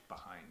logic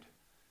behind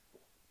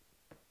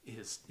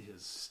his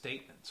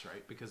statements,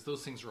 right? Because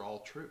those things are all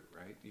true,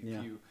 right?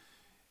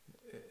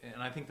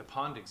 And I think the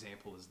pond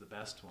example is the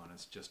best one.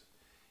 It's just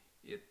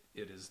it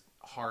is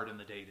hard in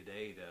the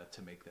day-to-day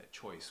to make that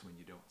choice when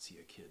you don't see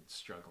a kid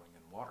struggling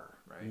in water,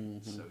 right?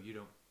 Mm-hmm. So you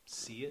don't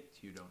see it,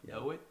 you don't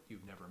know it,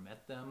 you've never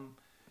met them.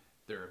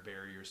 There are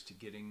barriers to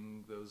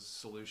getting those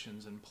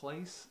solutions in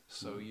place,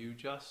 so you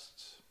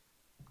just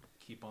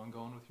keep on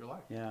going with your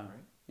life. Yeah,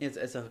 right?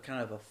 It's a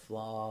kind of a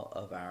flaw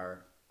of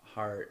our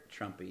heart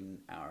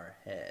trumping our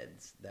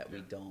heads that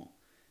we don't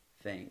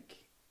think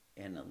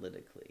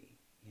analytically.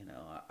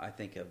 I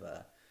think of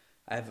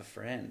I have a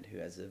friend who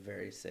has a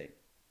very sick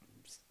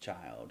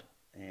child,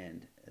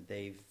 and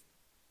they've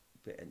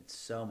been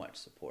so much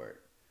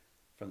support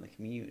from the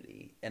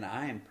community, and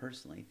I am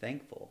personally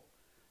thankful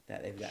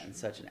that they've gotten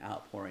such an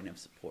outpouring of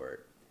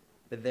support.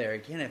 But there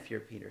again, if you're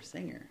Peter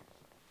Singer,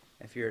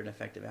 if you're an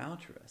effective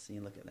altruist, and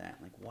you look at that,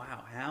 like,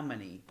 wow, how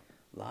many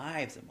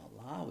lives in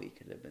Malawi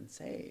could have been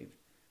saved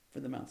for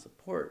the amount of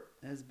support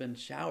that has been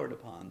showered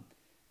upon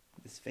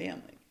this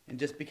family. And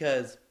just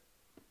because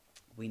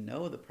we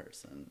know the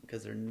person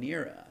because they're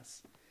near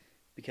us,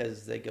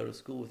 because they go to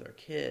school with our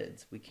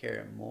kids. We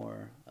care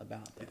more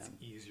about them. It's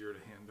easier to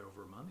hand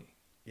over money.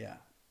 Yeah,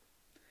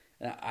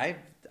 and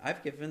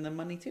I've given them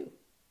money too.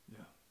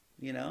 Yeah,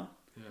 you know.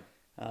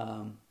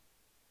 Yeah.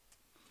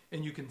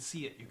 And you can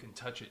see it, you can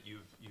touch it. You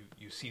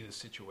see the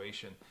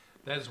situation.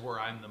 That is where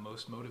I'm the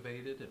most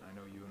motivated. And I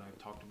know you and I have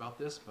talked about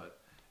this,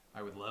 but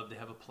I would love to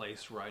have a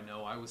place where I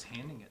know I was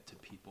handing it to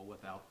people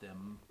without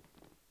them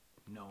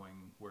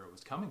knowing where it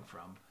was coming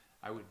from.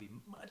 I would be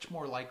much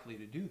more likely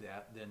to do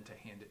that than to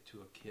hand it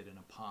to a kid in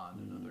a pond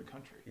in another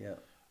country. Yeah.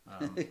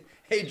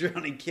 Hey,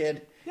 drowning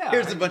kid. Yeah,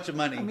 Here's a bunch of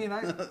money. I mean,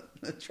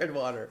 tread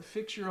water.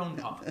 Fix your own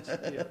ponds.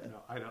 Yeah,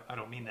 no, I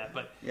don't mean that,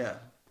 but yeah,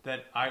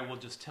 that I will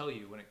just tell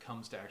you when it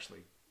comes to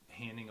actually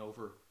handing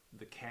over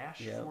the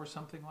cash for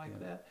something like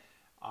that,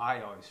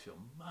 I always feel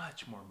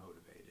much more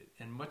motivated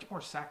and much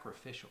more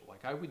sacrificial.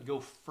 Like I would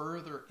go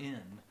further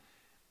in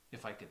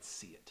if I could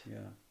see it.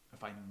 Yeah.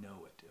 If I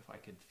know it, if I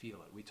could feel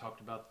it. We talked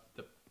about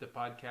the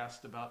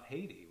podcast about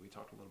Haiti. We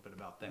talked a little bit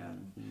about that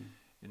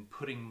and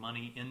putting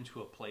money into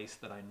a place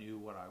that I knew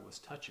what I was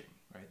touching,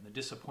 right? And the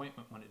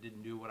disappointment when it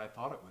didn't do what I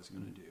thought it was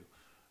going to do.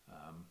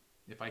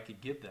 If I could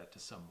give that to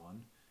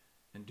someone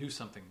and do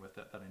something with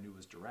it that I knew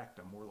was direct,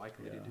 I'm more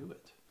likely to do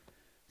it.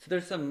 So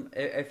there's some,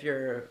 if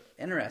you're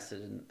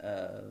interested in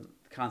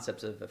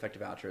concepts of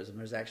effective altruism,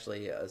 there's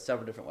actually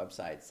several different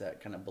websites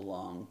that kind of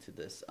belong to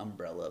this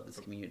umbrella of this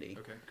community.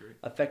 Okay,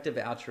 great.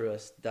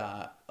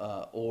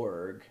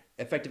 Effectivealtruist.org,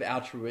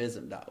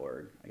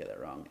 effectivealtruism.org, I get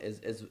that wrong,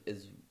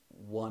 is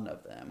one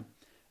of them.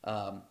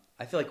 I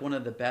feel like one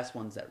of the best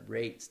ones that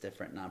rates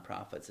different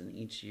nonprofits, and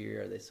each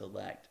year they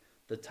select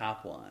the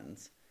top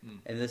ones.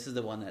 And this is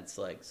the one that's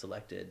like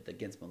selected, the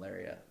Against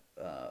Malaria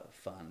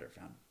Fund or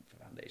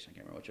Foundation, I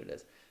can't remember which it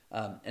is.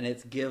 And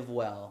it's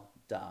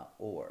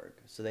givewell.org.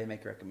 So they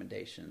make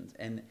recommendations.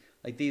 And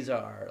like these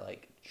are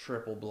like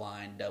triple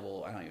blind,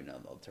 double, I don't even know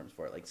the terms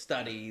for it, like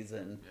studies.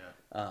 And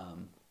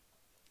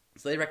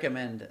so they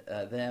recommend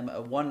them.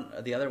 One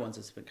of the other ones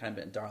that's been kind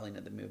of been darling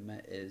of the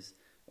movement is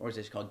an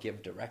organization called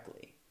Give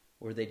Directly,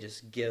 where they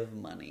just give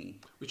money.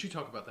 But you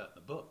talk about that in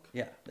the book.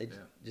 Yeah, they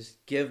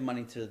just give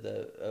money to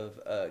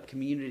the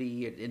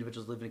community,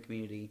 individuals live in a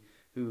community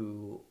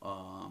who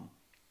are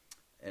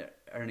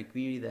in a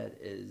community that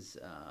is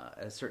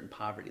at a certain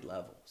poverty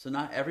level. So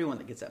not everyone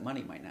that gets that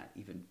money might not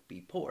even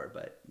be poor,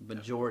 but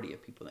majority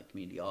of people in that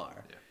community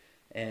are. Yeah.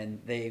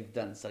 And they've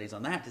done studies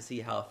on that to see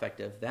how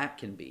effective that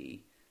can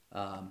be.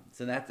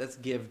 So that's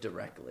Give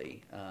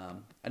Directly.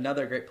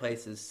 Another great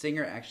place is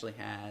Singer actually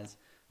has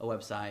a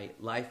website.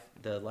 Life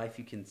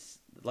You Can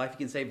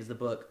Save is the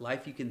book.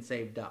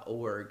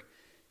 LifeYouCanSave.org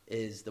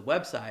is the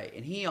website,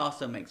 and he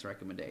also makes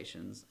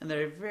recommendations, and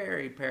they're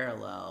very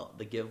parallel,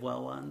 the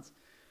GiveWell ones.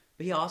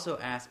 But he also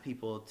asks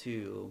people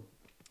to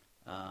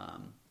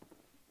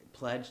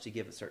pledge to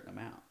give a certain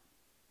amount.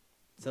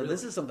 So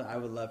this is something I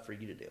would love for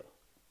you to do.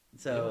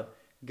 So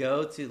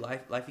go to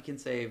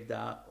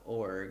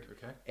lifeyoucansave.org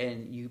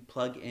and you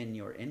plug in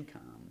your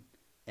income,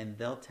 and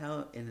they'll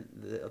tell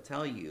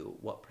you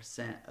what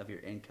percent of your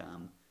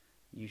income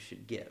you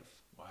should give.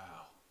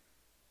 Wow.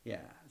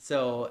 Yeah.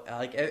 So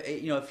like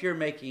if you're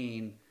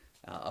making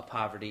a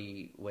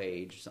poverty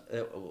wage,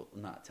 it will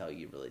not tell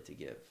you really to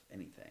give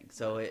anything.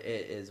 So it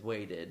is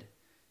weighted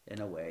in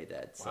a way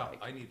that's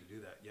I need to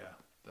do that. Yeah,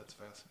 that's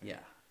fascinating. Yeah.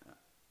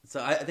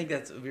 So I think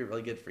would be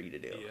really good for you to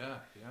do. Yeah.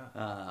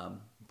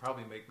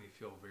 Probably make me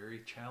feel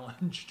very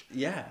challenged.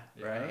 Yeah.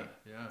 Right.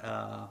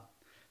 Yeah.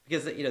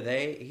 Because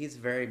he's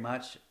very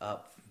much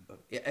up.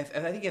 I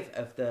think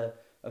if the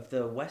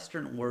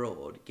Western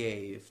world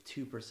gave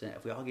 2%,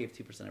 if we all gave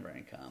 2% of our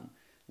income,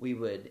 we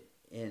would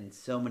end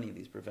so many of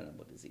these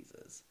preventable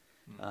diseases.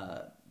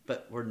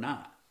 But we're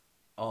not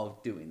all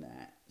doing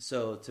that.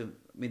 So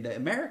the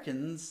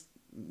Americans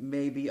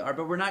maybe are,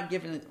 but we're not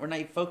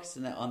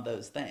focusing on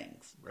those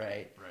things,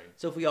 right? Right.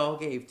 So if we all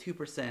gave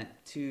 2%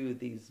 to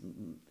these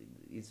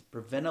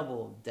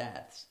preventable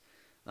deaths,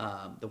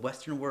 the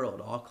Western world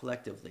all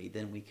collectively,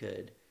 then we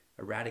could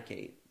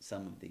eradicate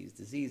some of these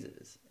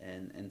diseases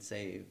and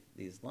save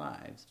these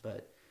lives.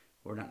 But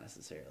we're not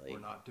necessarily. We're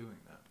not doing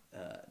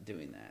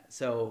that.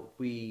 So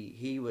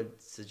he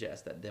would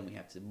suggest that then we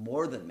have to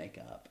more than make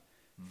up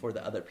for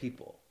the other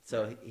people.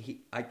 So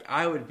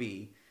I would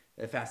be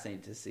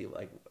fascinated to see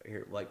like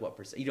what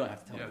percent. You don't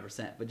have to tell me the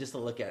percent, but just to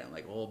look at it and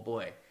like, oh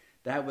boy,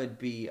 that would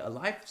be a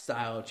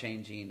lifestyle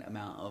changing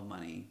amount of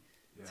money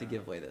to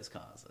give away those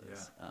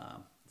causes. Yeah.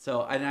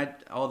 So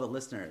all the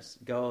listeners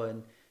go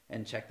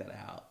and check that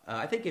out.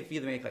 I think if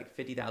you make like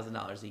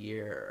 $50,000 a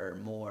year or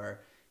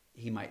more,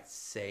 he might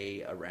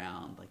say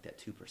around like that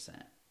 2%,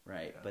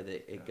 right? But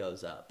it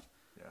goes up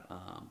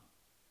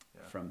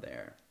from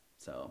there.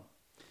 So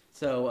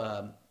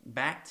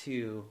back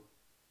to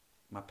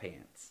my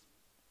pants.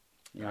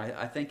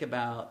 I think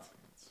about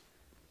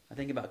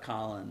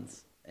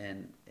Collins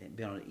and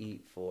being able to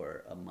eat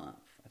for a month.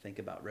 I think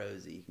about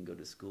Rosie. You can go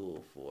to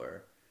school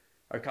or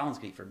Collins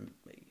can eat for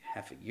like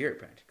half a year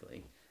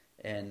practically.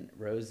 and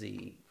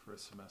Rosie for a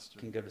semester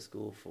can go to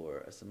school for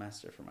a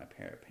semester for my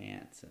pair of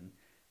pants, and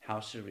how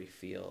should we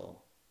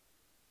feel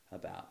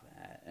about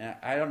that? And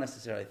I don't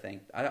necessarily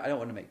think I don't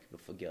want to make people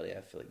feel guilty.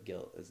 I feel like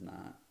guilt is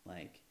not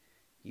like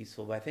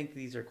useful, but I think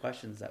these are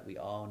questions that we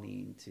all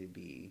need to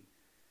be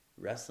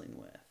wrestling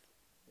with.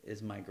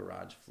 Is my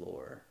garage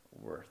floor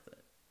worth it?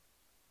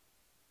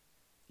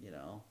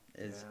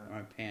 Is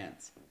my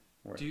pants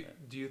worth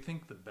it? Do you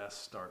think the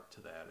best start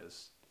to that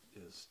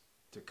is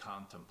to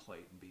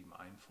contemplate and be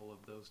mindful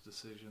of those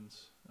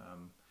decisions?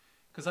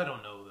 Because I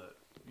don't know that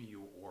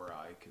you or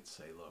I could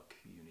say, look,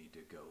 you need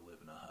to go live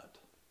in a hut.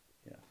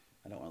 Yeah,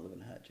 I don't want to live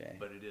in a hut, Jay.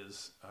 But it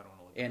is. I don't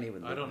want Annie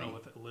would. I don't know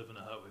what live in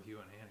a hut with you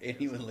and Annie.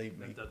 Annie would leave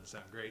me. That doesn't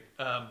sound great.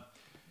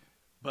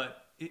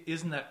 But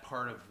isn't that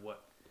part of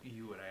what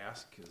you would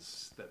ask?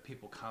 Is that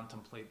people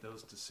contemplate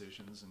those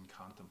decisions and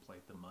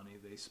contemplate the money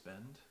they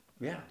spend?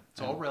 Yeah, it's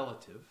all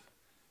relative.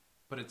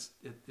 But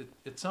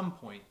at some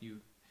point,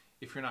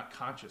 if you're not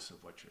conscious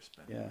of what you're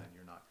spending, then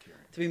you're not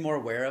caring. To be more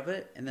aware of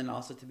it, and then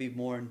also to be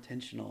more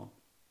intentional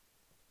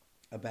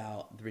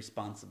about the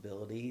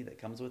responsibility that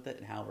comes with it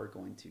and how we're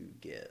going to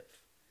give,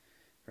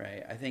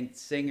 right? I think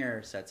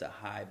Singer sets a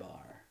high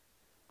bar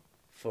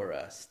for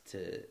us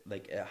to,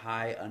 like a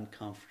high,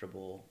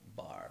 uncomfortable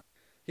bar.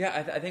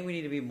 Yeah, I think we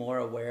need to be more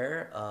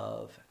aware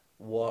of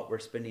what we're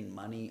spending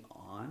money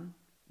on,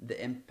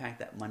 the impact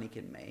that money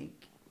can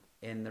make,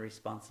 and the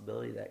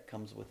responsibility that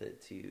comes with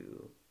it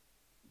to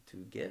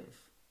give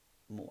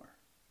more.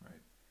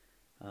 Right.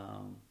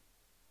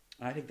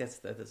 I think that's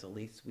the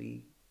least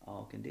we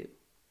all can do.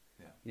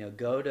 Yeah.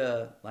 Go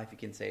to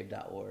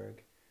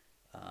lifeyoucansave.org,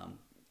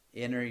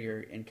 enter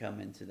your income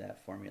into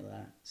that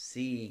formula,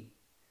 see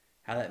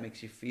how that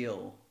makes you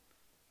feel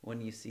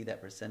when you see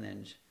that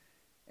percentage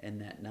and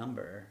that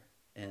number,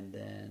 and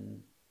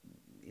then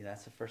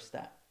that's the first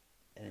step.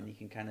 And then you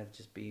can kind of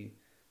just be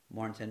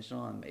more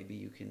intentional, and maybe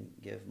you can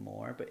give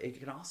more, but it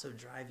can also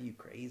drive you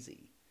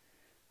crazy.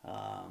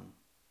 I've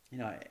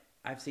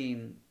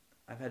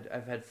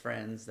had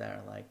friends that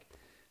are like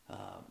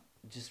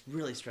just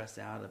really stressed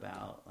out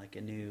about like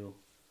a new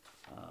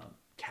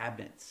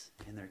cabinets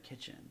in their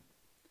kitchen,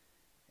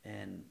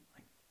 and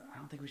like I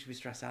don't think we should be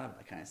stressed out about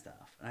that kind of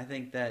stuff. And I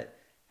think that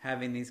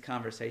having these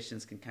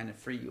conversations can kind of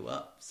free you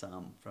up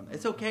some from it.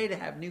 It's okay to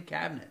have new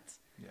cabinets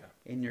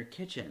in your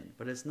kitchen,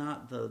 but it's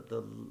not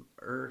the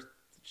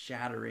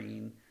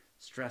earth-shattering,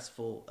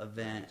 stressful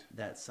event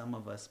that some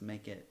of us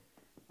make it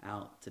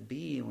out to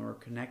be. And when we're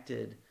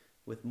connected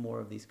with more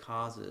of these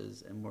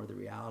causes and more of the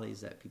realities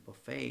that people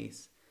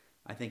face,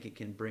 I think it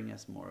can bring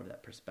us more of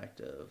that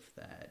perspective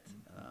that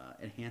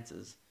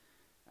enhances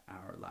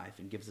our life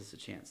and gives us a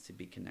chance to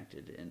be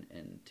connected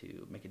and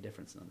to make a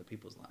difference in other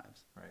people's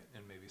lives. Right,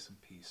 and maybe some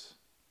peace.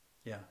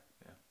 Yeah.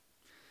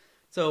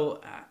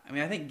 So,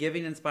 I think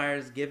giving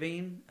inspires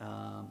giving.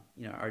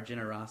 Our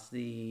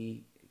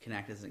generosity can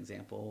act as an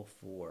example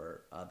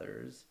for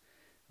others.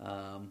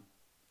 And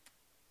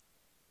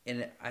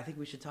I think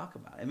we should talk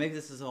about it. And maybe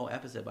this is a whole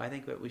episode, but I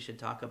think that we should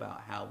talk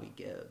about how we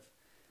give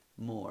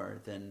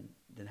more than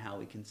how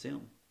we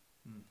consume.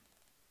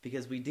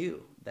 Because we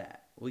do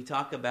that. We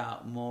talk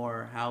about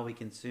more how we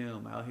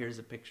consume. Oh, here's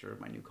a picture of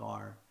my new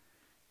car.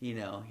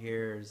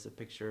 Here's a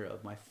picture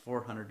of my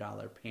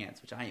 $400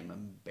 pants, which I am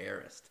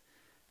embarrassed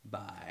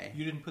by.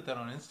 You didn't put that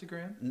on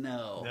Instagram?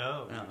 No.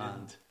 No, you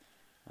didn't.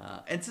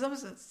 And to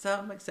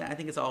some extent, I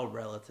think it's all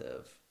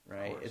relative,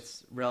 right?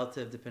 It's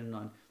relative depending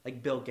on,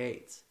 like Bill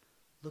Gates.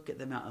 Look at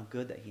the amount of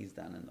good that he's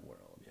done in the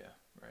world. Yeah,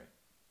 right.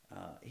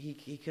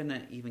 He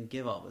couldn't even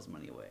give all of his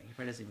money away. He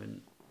probably doesn't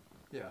even...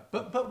 Yeah,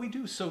 but we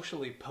do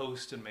socially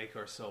post and make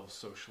ourselves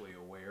socially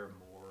aware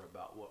more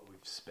about what we've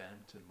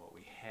spent and what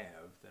we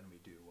have than we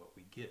do what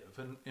we give.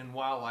 And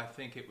while I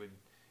think it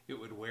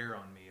would wear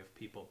on me if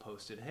people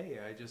posted, "Hey,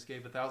 I just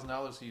gave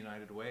 $1,000 to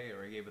United Way,"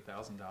 or "I gave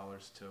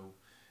 $1,000 to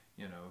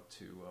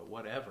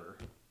whatever,"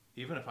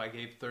 even if I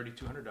gave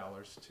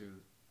 $3,200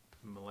 to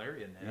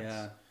malaria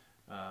nets,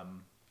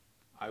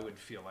 I would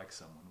feel like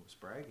someone was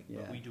bragging.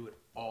 Yeah. But we do it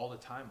all the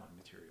time on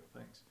material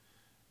things.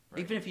 Right?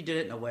 Even if you did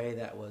it in a way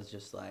that was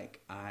just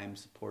like, I'm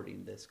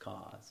supporting this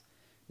cause,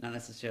 not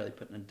necessarily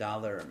putting a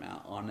dollar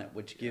amount on it,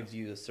 which gives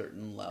you a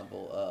certain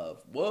level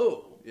of,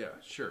 whoa. Yeah,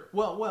 sure.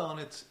 Well, and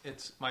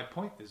it's my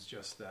point is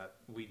just that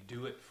we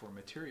do it for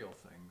material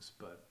things,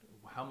 but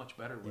how much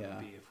better would it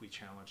be if we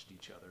challenged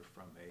each other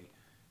from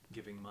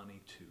giving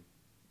money to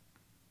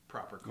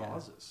proper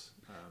causes?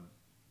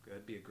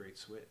 That'd be a great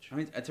switch. I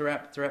mean, to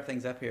wrap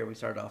things up here, we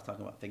started off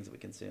talking about things that we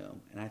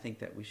consume, and I think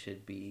that we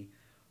should be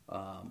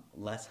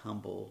less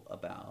humble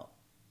about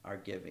our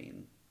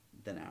giving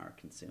than our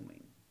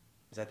consuming,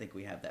 because I think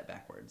we have that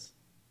backwards.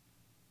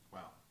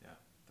 Wow, yeah,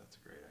 that's a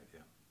great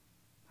idea.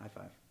 High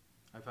five.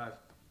 High five.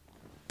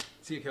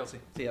 See you, Kelsey.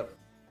 See you.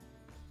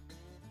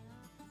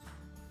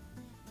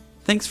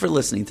 Thanks for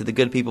listening to the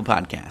Good People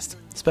Podcast.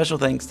 Special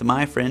thanks to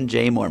my friend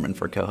Jay Mormon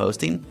for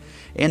co-hosting,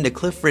 and to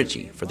Cliff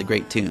Ritchie for the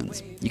great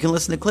tunes. You can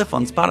listen to Cliff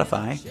on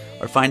Spotify,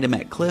 or find him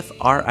at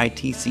cliffritchey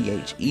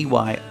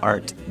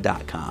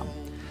art.com.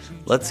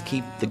 Let's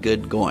keep the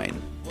good going.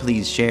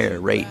 please share,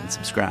 rate, and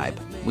subscribe.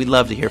 We'd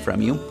love to hear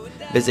from you.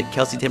 Visit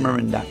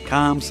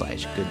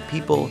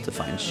kelseytimmerman.com/goodpeople to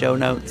find show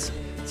notes,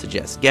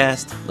 suggest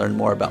guests, learn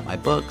more about my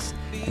books,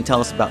 and tell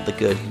us about the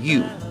good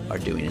you are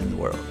doing in the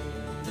world.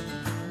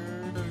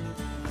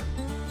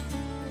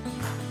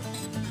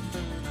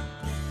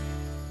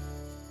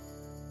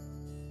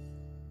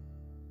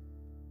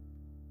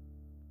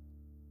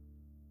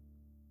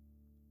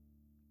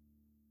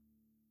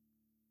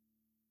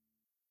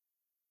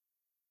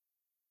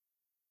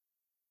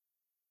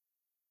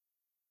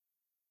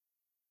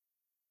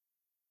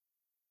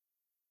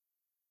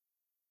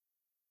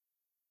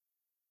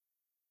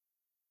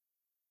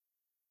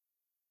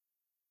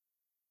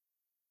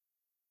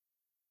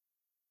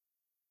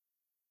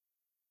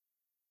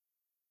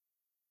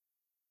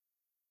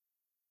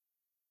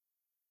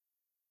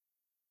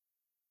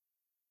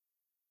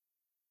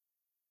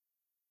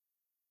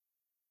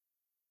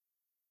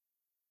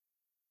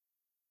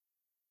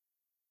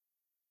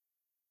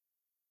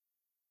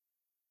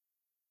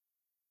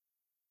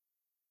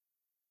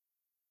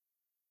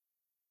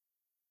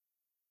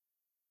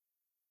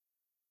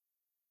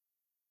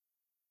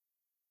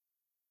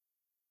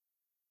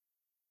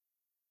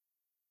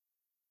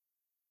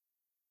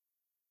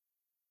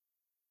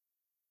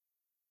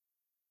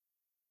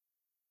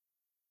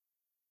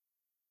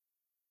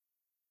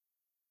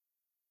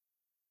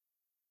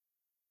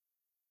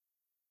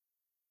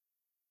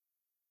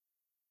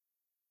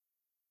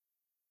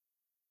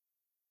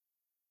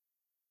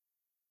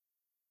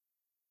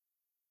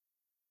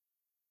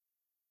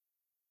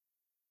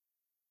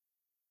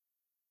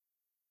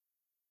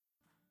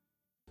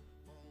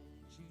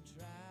 Won't you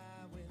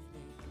try with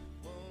me?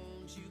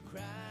 Won't you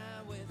cry?